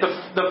 but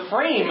the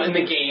frame in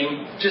the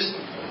game just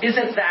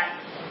isn't that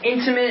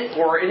intimate,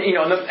 or and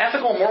the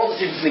ethical and moral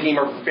decisions in the game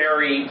are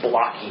very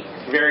blocky,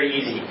 very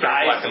easy.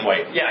 Guys, black and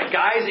white. Yeah,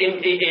 guys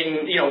in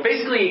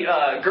basically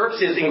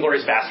GURPS is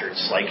Inglourious Bastards,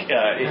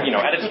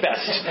 at its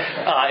best,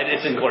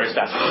 it's Inglourious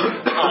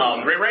Bastards.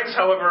 Grey Ranks,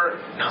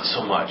 however, not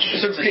so much.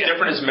 It's as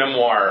different as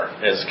memoir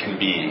as can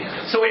be.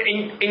 So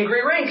in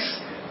Grey Ranks,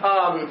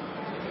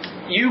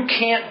 you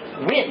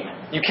can't win.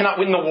 You cannot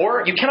win the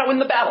war. You cannot win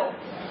the battle.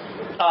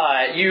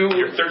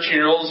 You're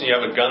 13-year-olds and you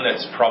have a gun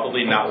that's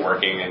probably not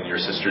working and your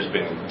sister's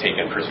been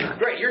taken prisoner.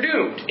 Right, you're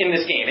doomed in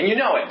this game, and you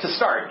know it to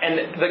start.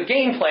 And the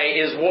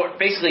gameplay is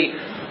basically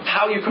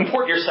how you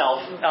comport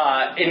yourself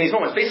in these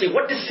moments. Basically,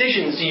 what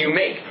decisions do you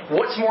make?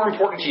 What's more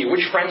important to you?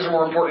 Which friends are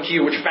more important to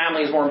you? Which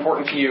family is more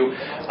important to you?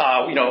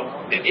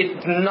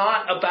 It's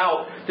not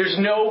about.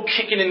 There's no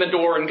kicking in the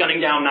door and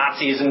gunning down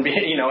Nazis and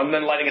and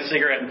then lighting a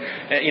cigarette and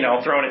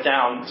throwing it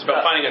down. It's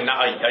about finding a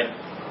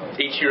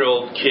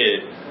 8-year-old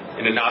kid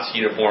in a Nazi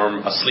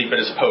uniform, asleep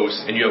at his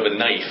post, and you have a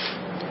knife.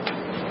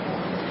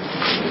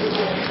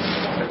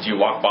 Do you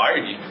walk by,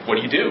 or what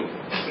do you do?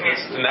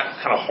 And that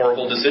kind of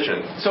horrible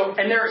decision. So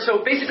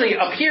basically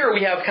up here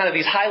we have kind of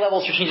these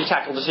high-level strategic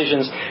tactical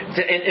decisions.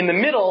 In the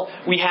middle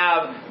we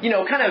have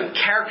kind of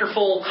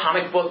characterful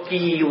comic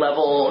booky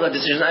level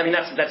decisions. I mean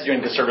that's doing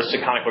disservice to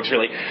comic books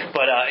really,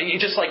 but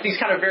just like these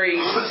kind of very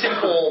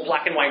simple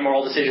black and white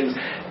moral decisions.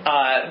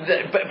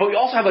 But we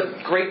also have a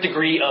great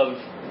degree of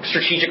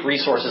strategic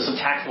resources, some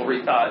tactical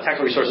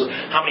resources.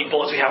 How many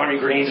bullets we have, how many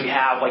grenades we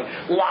have, like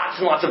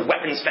lots and lots of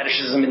weapons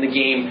fetishism in the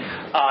game.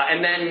 And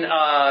then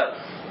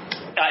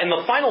in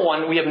the final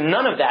one, we have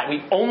none of that.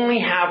 We only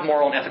have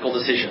moral and ethical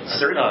decisions. Are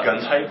there any gun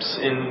types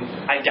in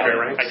Grey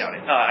Ranks? I doubt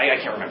it. I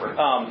can't remember.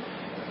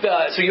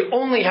 So you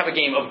only have a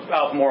game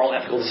of moral and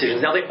ethical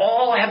decisions. Now they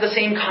all have the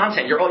same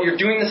content. You're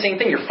doing the same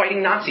thing. You're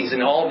fighting Nazis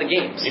in all of the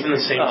games. Even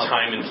the same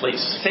time and place.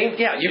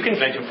 You can.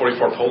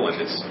 1944 Poland.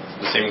 It's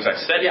the same exact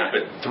setting,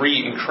 but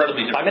three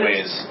incredibly different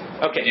ways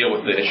to deal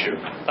with the issue.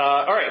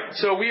 All right.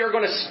 So we are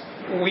going to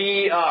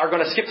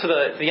skip to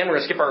the end.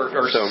 We're going to skip our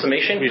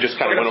summation. We're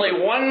going to play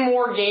one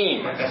more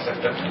game. All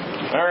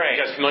right.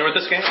 You guys familiar with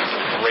this game?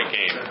 Great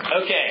game.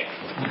 Okay.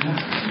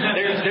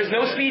 There's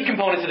no speed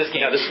component to this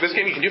game. Yeah, this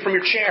game you can do from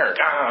your chair.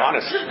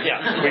 Honest.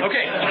 Yeah.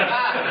 Okay.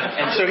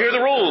 And so here are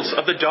the rules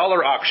of the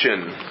dollar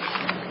auction.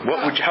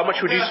 How much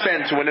would you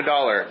spend to win $1?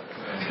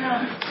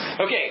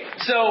 Okay.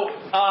 So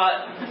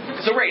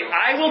Ray,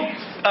 I will.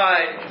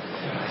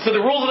 So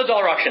the rules of the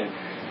dollar auction.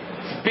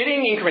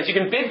 Bidding increments. You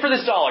can bid for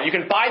this dollar. You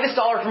can buy this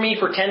dollar for me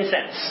for 10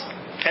 cents.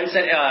 10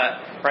 cents.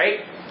 Right.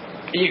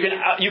 You can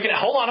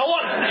hold on.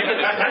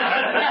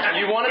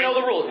 You want to know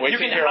the rules. You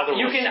can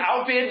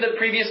outbid the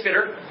previous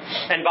bidder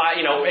and buy,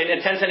 in a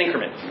 10-cent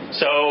increment.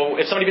 So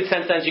if somebody bids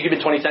 10 cents, you can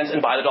bid 20 cents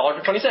and buy the dollar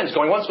for 20 cents.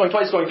 Going once, going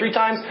twice, going 3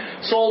 times,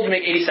 sold, you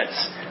make 80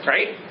 cents.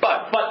 Right?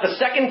 But the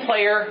second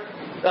player,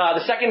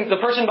 the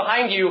person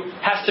behind you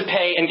has to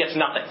pay and gets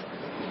nothing.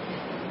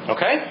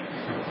 Okay?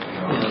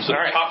 So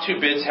the top 2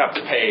 bids have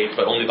to pay,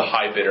 but only the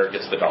high bidder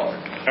gets the dollar.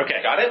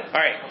 Okay. Got it? All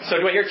right. So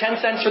do I hear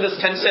 10 cents for this?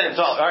 10 cents.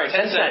 All right,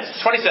 10 cents.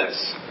 20 cents.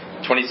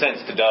 20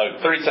 cents to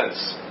Doug. 30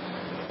 cents.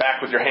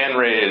 Back with your hand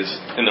raised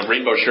in the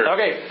rainbow shirt.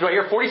 Okay. Do I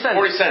hear 40 cents?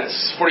 40 cents.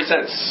 40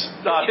 cents.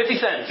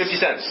 50 cents. 50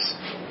 cents.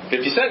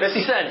 50 cents?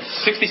 50 cents.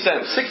 60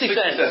 cents. 60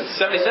 cents.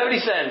 70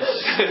 cents.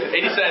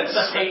 80 cents.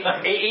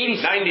 80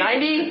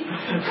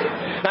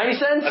 90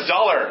 cents? $1.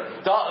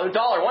 $1. $1.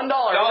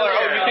 Oh,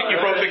 You think you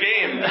broke the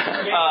game.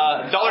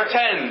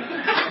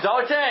 $1.10.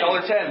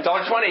 $1.10. $1.20. $1.20.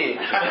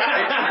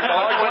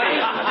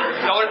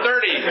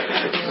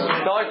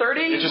 $1.30.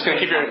 $1.30? You're just going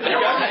to keep your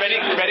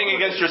betting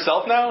against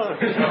yourself now?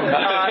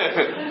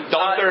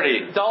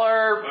 $1.30.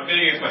 I'm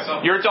bidding against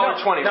myself. You're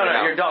 $1.20. No,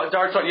 you're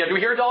 $1.20. Yeah, do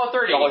we hear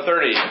 $1.30?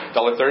 $1.30.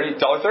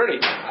 $1.30. $1.30.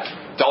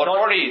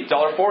 $1.40.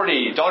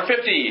 $1.40.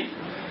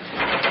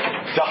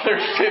 $1.50.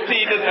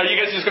 $1.50. Are you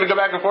guys just going to go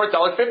back and forth?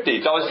 $1.50.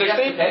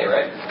 $1.60? Pay,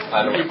 right?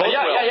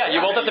 Yeah.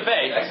 You both have to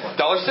pay. $1.60.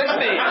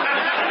 $1.70.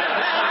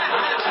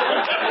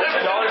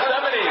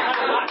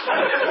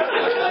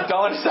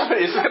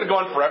 $1.70. Is this going to go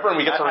on forever and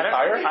we get to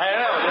retire? I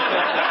don't know.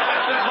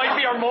 This might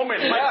be our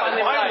moment. Yeah,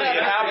 finally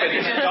it happened.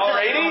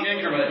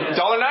 $1.80.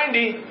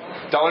 $1.90.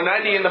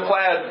 $1.90 in the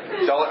plaid.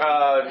 $2.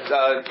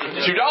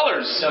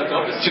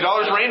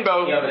 $2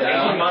 rainbow.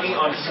 Making money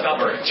on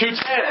stubborn.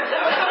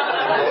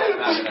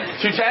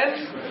 $2.10.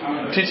 $2.10?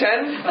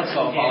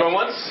 $2.10? Going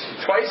once?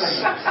 Twice?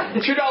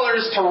 $2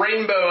 to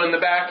rainbow in the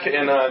back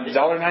and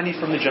 $1.90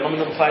 from the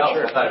gentleman in the plaid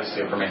shirt. I thought it was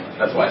 2 for me.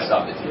 That's why I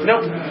stopped it.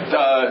 Nope.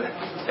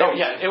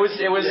 It was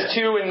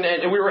 2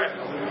 and we were.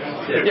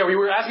 Yeah, we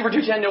were asking for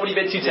 $2.10. Nobody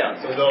bid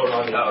 $2.10. So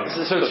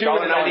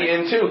 $1.90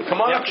 in too. Come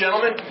on up,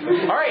 gentlemen.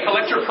 All right,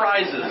 collect your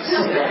prizes.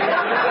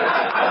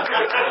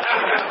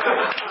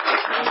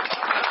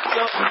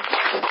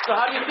 So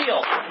how do you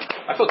feel?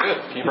 I feel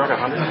good. Can you broke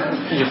 100?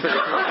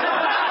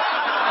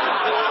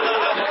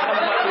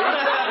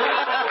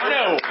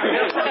 No.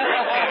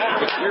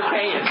 You're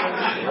paying.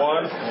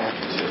 One.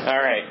 All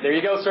right, there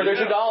you go, sir. There's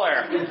your $1.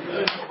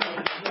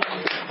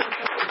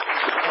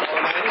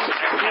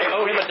 I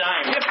owe him a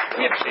dime.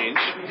 We have change.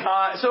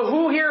 So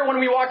who here, when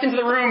we walked into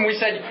the room, we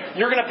said,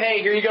 "You're going to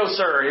pay. Here you go,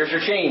 sir. Here's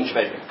your change."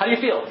 How do you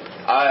feel?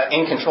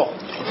 In control.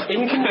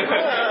 In control.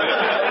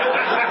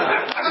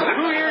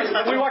 Who here,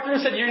 we walked in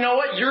and said, "You know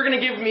what? I'm going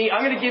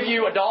to give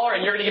you $1,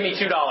 and you're going to give me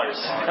 $2."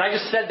 And I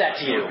just said that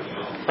to you,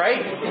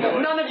 right?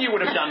 None of you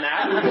would have done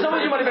that. Some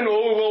of you might have been,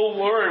 "Oh, well,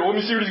 all right. Let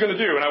me see what he's going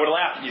to do," and I would have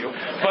laughed at you.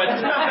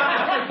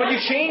 But you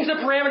change the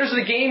parameters of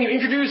the game. You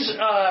introduce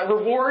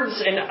rewards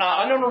and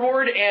unknown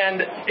reward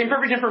and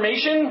imperfect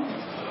information,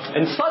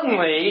 and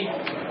suddenly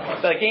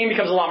the game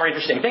becomes a lot more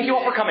interesting. Thank you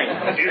all for coming.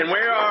 And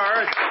where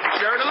are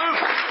Jared and Luke?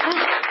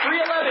 Booth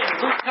 311.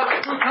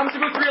 Who comes to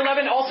booth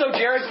 311? Also,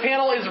 Jared's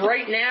panel is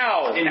right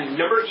now. In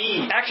number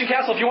E. Action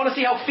Castle, if you want to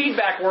see how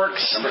feedback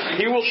works,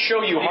 he will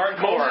show you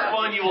hardcore. Most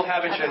fun you will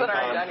have at Gen Con,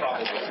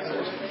 probably.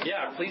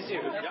 Yeah, please do.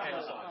 Yeah.